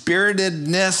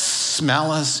mean-spiritedness,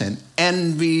 malice, and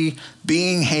envy,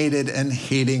 being hated and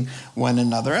hating one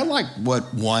another. I like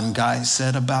what one guy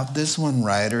said about this one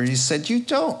writer. He said, you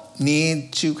don't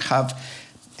need to have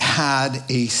had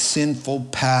a sinful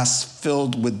past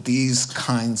filled with these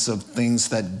kinds of things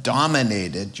that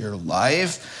dominated your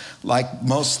life, like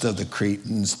most of the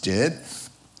Cretans did,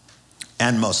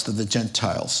 and most of the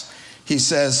Gentiles. He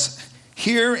says,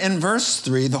 here in verse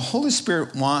 3, the Holy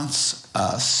Spirit wants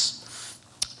us,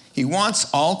 he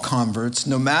wants all converts,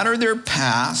 no matter their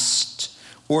past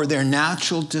or their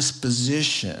natural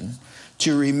disposition,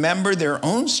 to remember their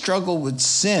own struggle with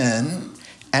sin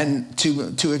and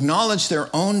to acknowledge their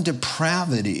own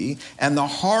depravity and the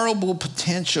horrible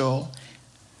potential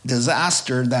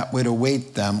disaster that would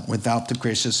await them without the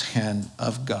gracious hand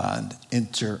of God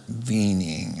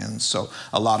intervening. And so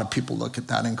a lot of people look at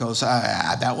that and goes,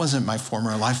 that wasn't my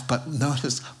former life. But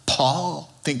notice, Paul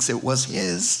thinks it was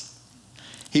his.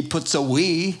 He puts a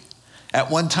we. At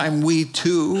one time, we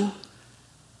too.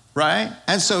 Right?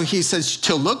 And so he says,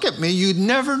 to look at me, you'd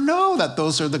never know that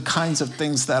those are the kinds of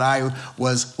things that I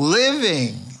was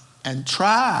living and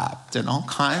trapped in all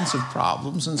kinds of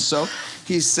problems. And so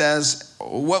he says,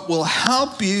 what will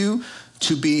help you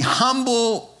to be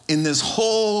humble in this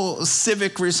whole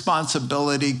civic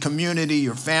responsibility, community,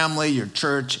 your family, your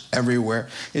church, everywhere,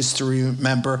 is to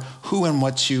remember who and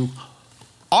what you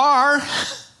are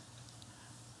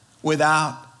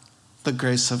without the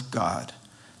grace of God.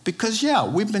 Because,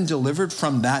 we've been delivered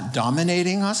from that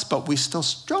dominating us, but we still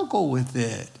struggle with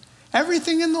it.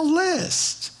 Everything in the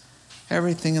list,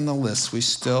 we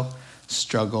still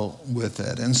struggle with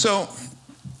it. And so,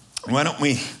 why don't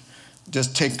we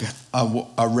just take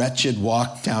a wretched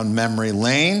walk down memory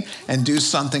lane and do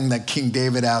something that King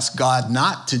David asked God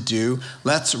not to do.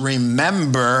 Let's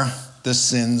remember the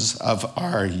sins of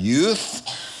our youth.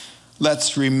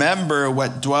 Let's remember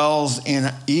what dwells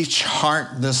in each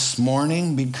heart this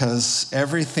morning, because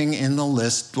everything in the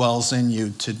list dwells in you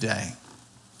today.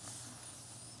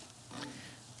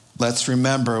 Let's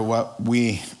remember what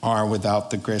we are without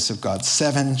the grace of God.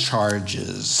 7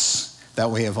 charges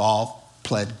that we have all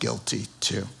pled guilty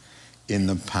to in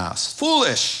the past.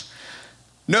 Foolish.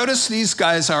 Notice these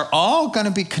guys are all going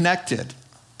to be connected.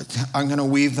 I'm going to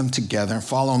weave them together.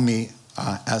 Follow me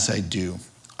as I do.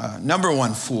 Number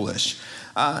 1, foolish.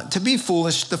 To be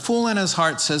foolish, the fool in his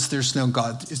heart says there's no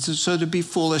God. So to be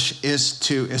foolish is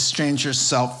to estrange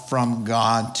yourself from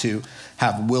God, to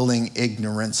have willing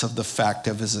ignorance of the fact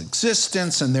of his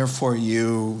existence, and therefore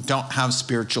you don't have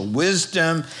spiritual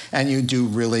wisdom and you do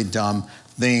really dumb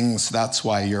things. That's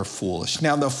why you're foolish.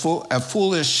 Now, a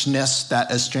foolishness that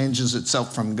estranges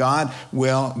itself from God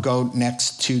will go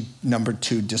next to number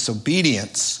 2,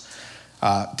 disobedience.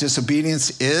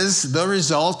 Disobedience is the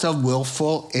result of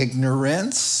willful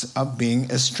ignorance of being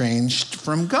estranged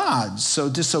from God. So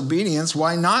disobedience,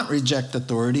 why not reject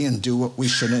authority and do what we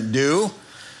shouldn't do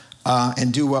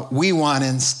and do what we want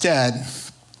instead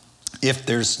if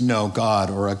there's no God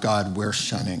or a God we're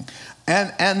shunning?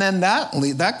 And then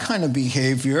that kind of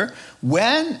behavior,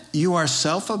 when you are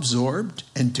self-absorbed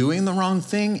and doing the wrong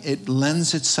thing, it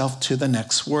lends itself to the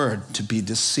next word, to be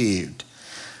deceived.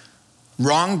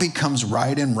 Wrong becomes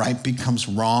right and right becomes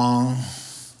wrong.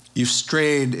 You've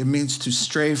strayed. It means to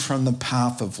stray from the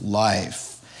path of life.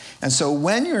 And so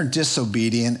when you're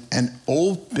disobedient and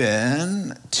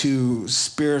open to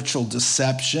spiritual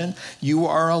deception, you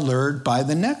are allured by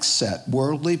the next set,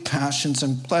 worldly passions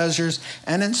and pleasures.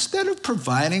 And instead of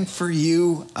providing for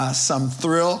you some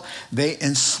thrill, they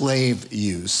enslave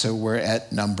you. So we're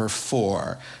at number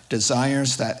 4,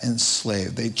 desires that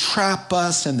enslave. They trap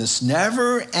us in this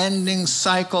never-ending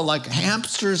cycle like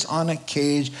hamsters on a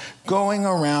cage, going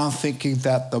around thinking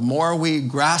that the more we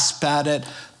grasp at it,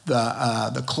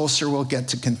 the closer we'll get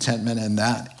to contentment, and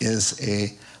that is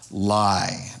a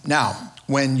lie. Now,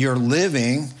 when you're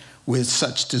living with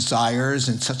such desires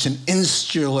and such an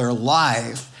insular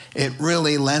life, it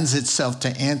really lends itself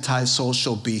to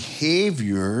antisocial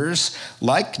behaviors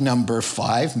like number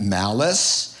 5,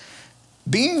 malice,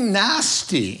 being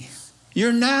nasty.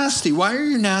 You're nasty. Why are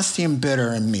you nasty and bitter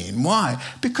and mean? Why?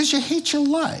 Because you hate your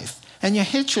life. and you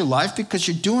hate your life because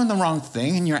you're doing the wrong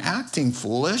thing and you're acting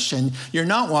foolish and you're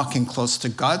not walking close to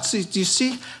God. So do you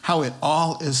see how it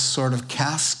all is sort of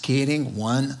cascading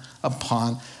one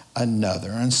upon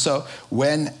another? And so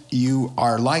when you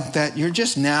are like that, you're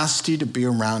just nasty to be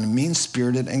around and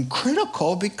mean-spirited and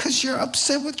critical because you're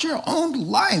upset with your own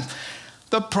life.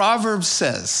 The proverb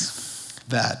says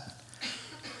that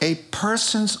a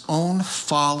person's own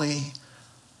folly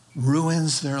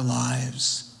ruins their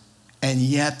lives, and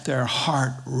yet their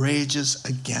heart rages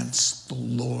against the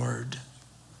Lord.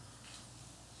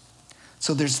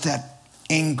 So there's that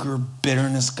anger,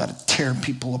 bitterness, got to tear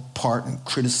people apart and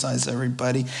criticize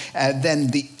everybody. And then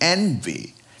the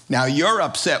envy. Now you're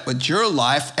upset with your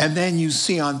life, and then you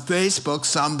see on Facebook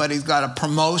somebody's got a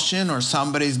promotion or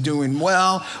somebody's doing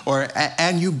well,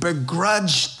 and you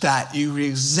begrudge that, you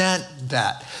resent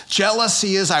that.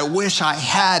 Jealousy is, I wish I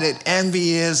had it.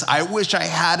 Envy is, I wish I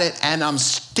had it, and I'm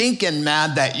stinking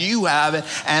mad that you have it,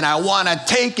 and I want to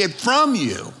take it from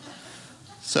you.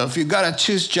 So if you got to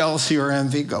choose jealousy or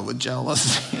envy, go with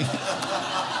jealousy.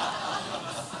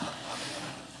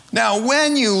 Now,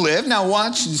 when you live, now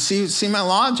watch, see my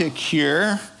logic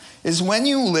here, is when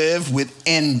you live with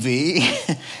envy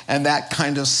and that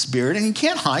kind of spirit, and you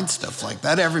can't hide stuff like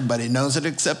that. Everybody knows it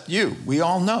except you. We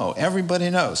all know. Everybody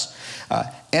knows.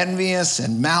 Envious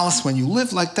and malice, when you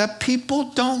live like that,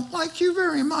 people don't like you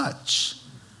very much.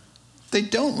 They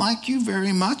don't like you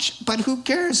very much, but who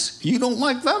cares? You don't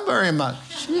like them very much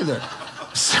either.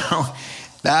 So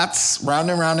that's round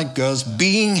and round it goes.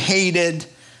 Being hated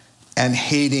and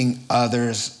hating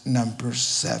others, number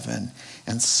 7.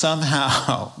 And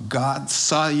somehow God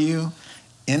saw you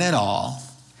in it all.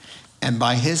 And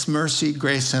by his mercy,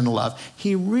 grace, and love,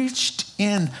 he reached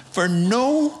in for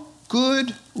no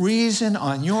good reason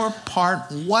on your part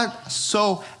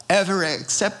whatsoever,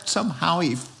 except somehow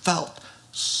he felt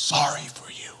sorry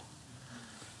for you.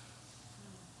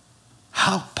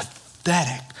 How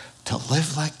pathetic to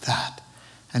live like that.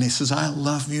 And he says, I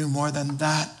love you more than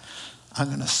that. I'm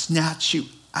going to snatch you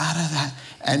out of that.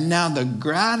 And now the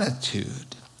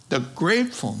gratitude, the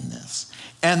gratefulness,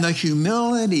 and the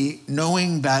humility,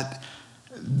 knowing that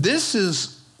this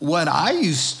is what I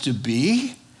used to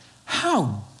be.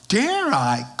 How dare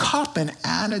I cop an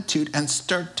attitude and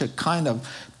start to kind of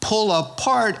pull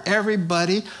apart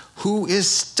everybody who is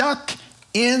stuck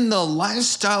in the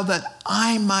lifestyle that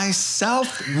I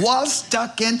myself was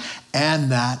stuck in,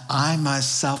 and that I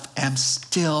myself am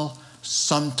still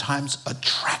sometimes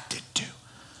attracted to.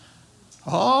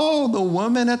 Oh, the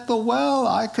woman at the well,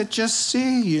 I could just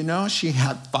see, she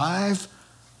had 5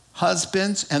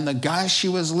 husbands, and the guy she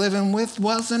was living with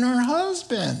wasn't her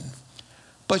husband.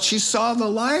 But she saw the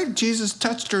light, Jesus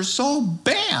touched her soul,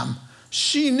 bam!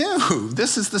 She knew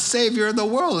this is the Savior of the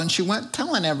world, and she went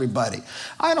telling everybody.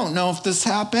 I don't know if this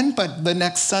happened, but the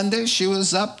next Sunday she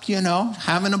was up,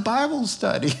 having a Bible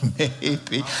study,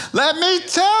 maybe. Let me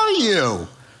tell you.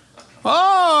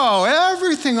 Oh,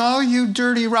 everything, all you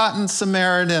dirty, rotten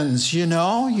Samaritans, you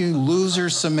loser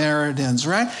Samaritans,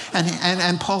 right?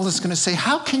 And Paul is going to say,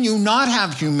 how can you not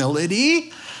have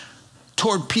humility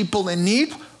toward people in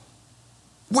need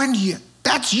when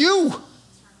that's you?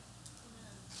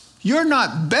 You're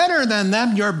not better than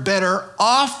them. You're better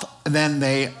off than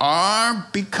they are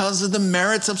because of the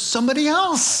merits of somebody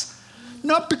else.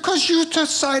 Not because you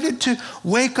decided to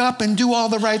wake up and do all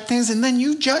the right things and then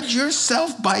you judge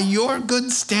yourself by your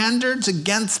good standards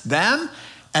against them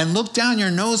and look down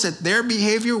your nose at their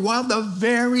behavior while the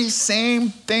very same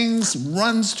things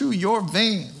runs through your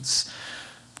veins.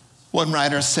 One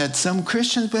writer said, some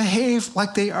Christians behave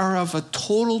like they are of a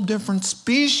total different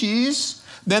species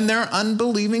than their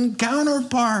unbelieving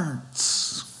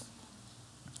counterparts.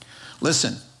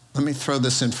 Listen, let me throw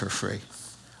this in for free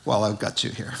while I've got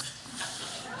you here.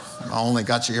 I only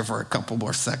got you here for a couple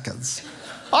more seconds.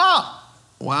 Wow.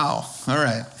 All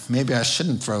right. Maybe I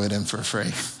shouldn't throw it in for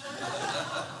free.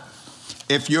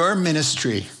 If your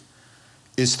ministry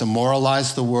is to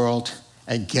moralize the world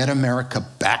and get America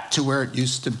back to where it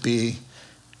used to be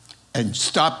and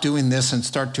stop doing this and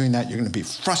start doing that, you're going to be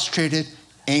frustrated,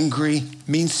 angry,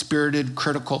 mean-spirited,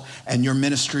 critical, and your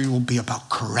ministry will be about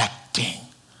correcting.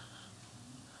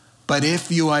 But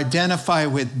if you identify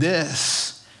with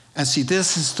this, and see,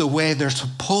 this is the way they're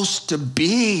supposed to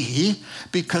be,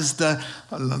 because the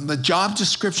job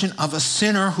description of a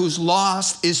sinner who's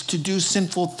lost is to do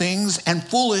sinful things and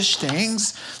foolish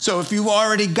things. So if you've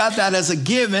already got that as a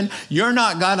given, you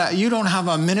don't have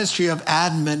a ministry of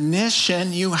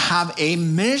admonition, you have a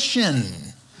mission.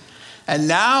 And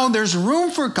now there's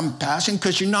room for compassion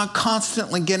because you're not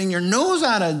constantly getting your nose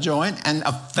out of joint and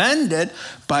offended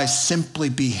by simply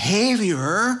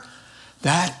behavior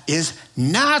That is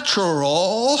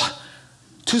natural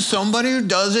to somebody who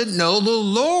doesn't know the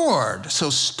Lord. So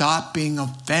stop being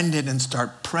offended and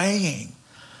start praying.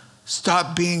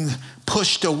 Stop being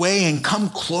pushed away and come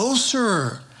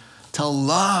closer to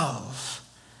love.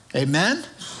 Amen?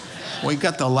 We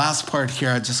got the last part here.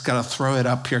 I just got to throw it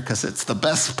up here because it's the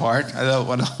best part. I don't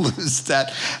want to lose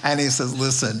that. And he says,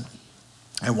 listen,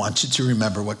 I want you to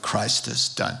remember what Christ has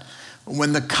done.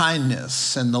 When the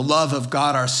kindness and the love of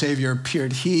God, our Savior,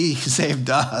 appeared, he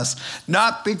saved us,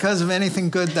 not because of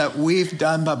anything good that we've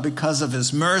done, but because of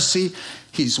his mercy.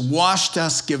 He's washed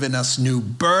us, given us new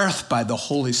birth by the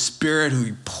Holy Spirit, who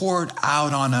he poured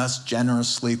out on us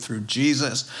generously through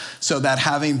Jesus, so that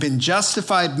having been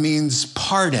justified means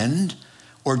pardoned,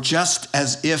 or just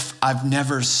as if I've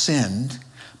never sinned.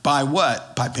 By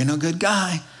what? By being a good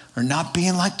guy, or not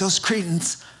being like those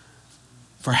Cretans,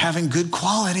 for having good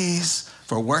qualities,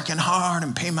 for working hard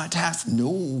and paying my tax.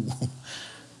 No,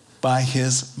 by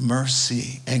his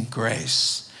mercy and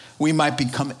grace. We might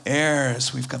become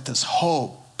heirs. We've got this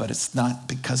hope, but it's not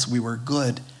because we were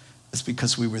good. It's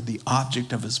because we were the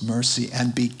object of his mercy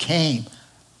and became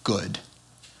good.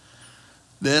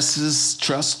 This is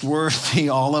trustworthy,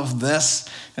 all of this.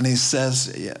 And he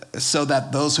says, so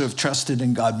that those who have trusted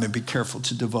in God may be careful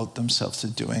to devote themselves to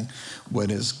doing what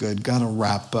is good. Got to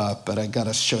wrap up, but I got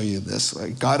to show you this.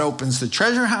 God opens the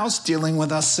treasure house dealing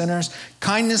with us sinners.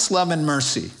 Kindness, love, and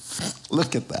mercy.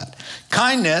 Look at that.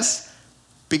 Kindness,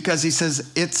 because he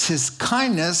says it's his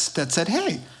kindness that said,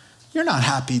 hey, you're not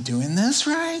happy doing this,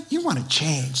 right? You want to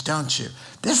change, don't you?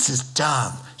 This is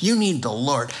dumb. You need the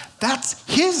Lord. That's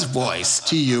his voice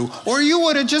to you, or you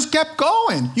would have just kept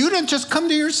going. You didn't just come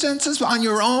to your senses on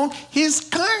your own. His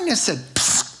kindness said,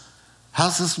 psst,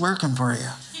 how's this working for you?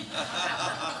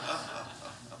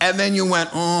 And then you went,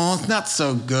 oh, it's not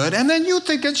so good. And then you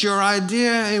think it's your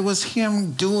idea. It was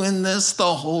him doing this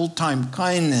the whole time.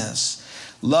 Kindness,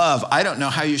 love. I don't know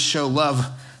how you show love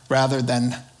rather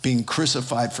than being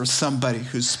crucified for somebody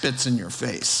who spits in your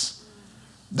face.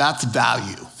 That's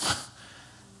value.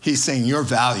 He's saying, you're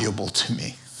valuable to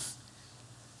me.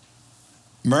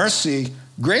 Mercy,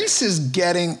 grace is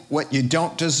getting what you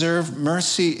don't deserve.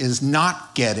 Mercy is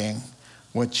not getting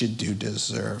what you do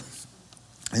deserve.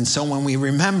 And so when we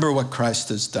remember what Christ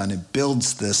has done, it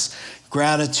builds this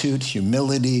gratitude,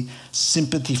 humility,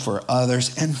 sympathy for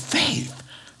others, and faith.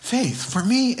 Faith. For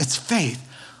me, it's faith.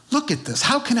 Look at this.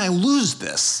 How can I lose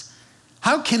this?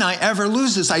 How can I ever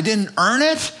lose this? I didn't earn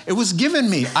it. It was given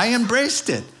me. I embraced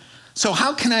it. So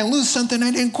how can I lose something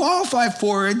I didn't qualify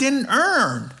for? I didn't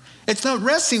earn. It's not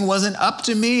resting. Wasn't up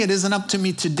to me. It isn't up to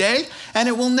me today. And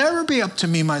it will never be up to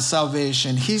me, my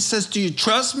salvation. He says, do you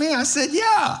trust me? I said,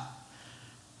 yeah.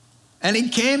 And he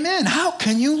came in. How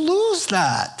can you lose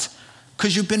that?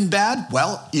 Because you've been bad?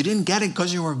 Well, you didn't get it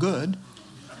because you were good.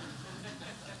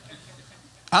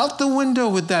 Out the window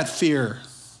with that fear.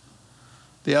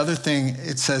 The other thing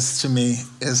it says to me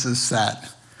is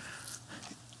that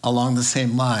along the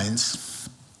same lines,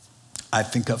 I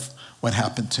think of what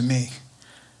happened to me.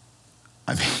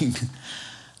 I mean,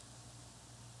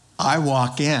 I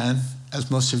walk in,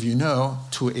 as most of you know,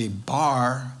 to a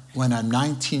bar when I'm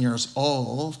 19 years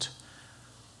old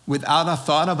without a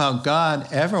thought about God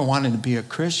ever wanting to be a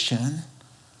Christian.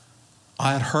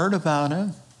 I had heard about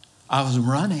him. I was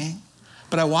running.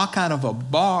 But I walk out of a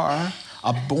bar,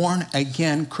 a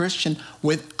born-again Christian,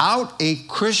 without a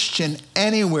Christian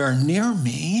anywhere near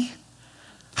me.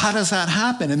 How does that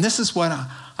happen? And this is what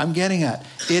I'm getting at.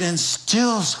 It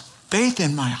instills faith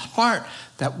in my heart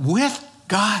that with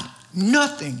God,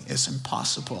 nothing is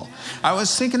impossible. I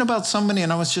was thinking about somebody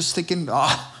and I was just thinking,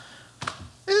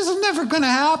 this is never going to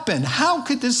happen. How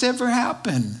could this ever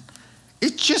happen?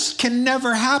 It just can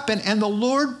never happen. And the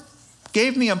Lord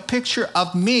gave me a picture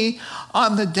of me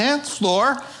on the dance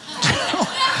floor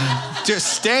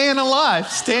just staying alive.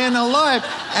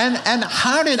 And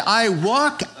how did I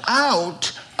walk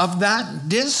out of that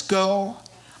disco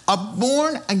a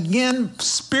born-again,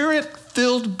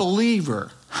 spirit-filled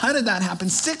believer? How did that happen?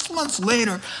 6 months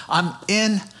later, I'm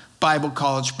in Bible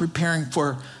college preparing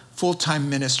for full-time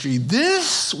ministry.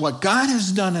 This, what God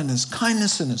has done in his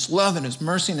kindness and his love and his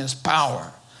mercy and his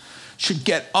power, should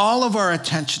get all of our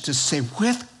attention to say,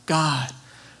 with God,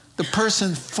 the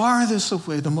person farthest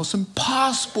away, the most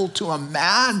impossible to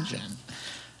imagine,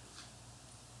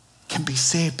 can be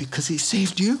saved because he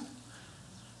saved you.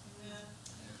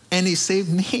 And he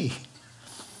saved me.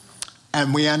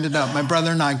 And we ended up, my brother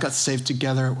and I got saved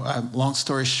together. Long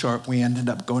story short, we ended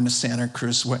up going to Santa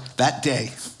Cruz that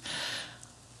day,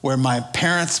 where my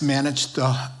parents managed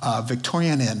the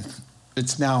Victorian Inn.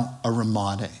 It's now a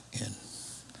Ramada Inn.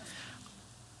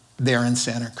 There in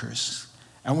Santa Cruz.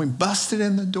 And we busted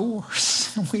in the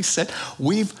doors. And we said,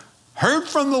 we've heard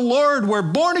from the Lord. We're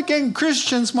born again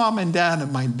Christians, Mom and Dad.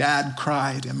 And my dad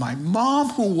cried. And my mom,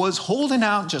 who was holding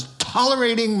out, just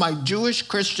tolerating my Jewish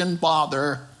Christian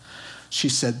father, she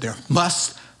said, there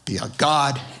must be a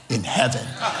God in heaven.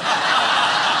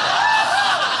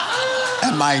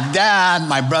 And my dad,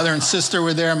 my brother and sister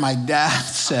were there. My dad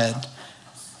said,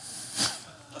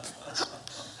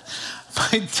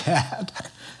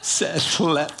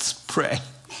 let's pray.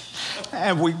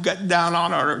 And we got down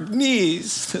on our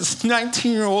knees, this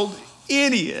 19-year-old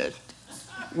idiot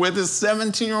with his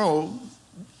 17-year-old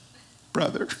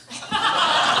brother.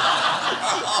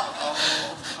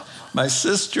 My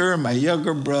sister, my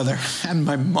younger brother, and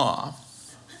my mom.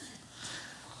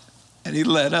 And he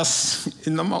led us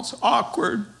in the most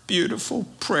awkward, beautiful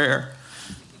prayer.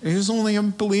 He was only a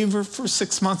believer for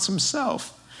 6 months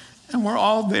himself. And we're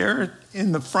all there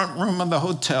in the front room of the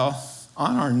hotel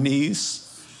on our knees.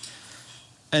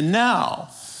 And now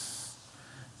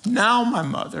my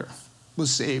mother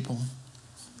was able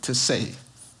to say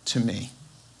to me,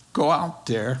 go out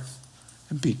there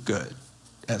and be good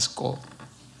as gold.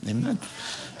 Amen.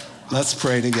 Let's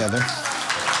pray together.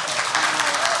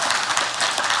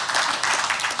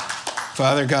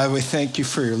 Father God, we thank you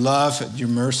for your love and your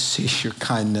mercy, your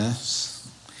kindness.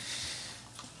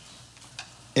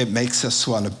 It makes us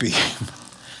want to be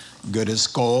good as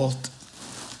gold.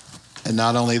 And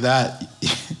not only that,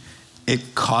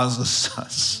 it causes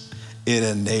us, it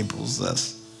enables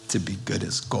us to be good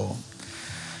as gold.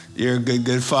 You're a good,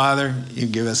 good Father. You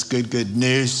give us good, good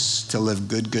news to live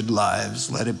good, good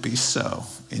lives. Let it be so.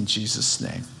 In Jesus'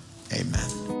 name, amen.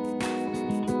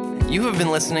 You have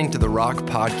been listening to the Rock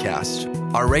Podcast.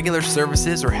 Our regular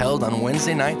services are held on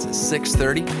Wednesday nights at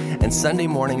 6:30 and Sunday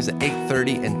mornings at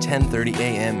 8:30 and 10:30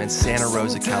 a.m. in Santa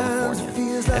Rosa, California.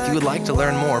 If you would like to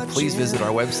learn more, please visit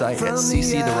our website at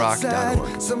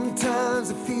cctherock.org. Sometimes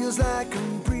it feels like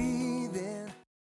I'm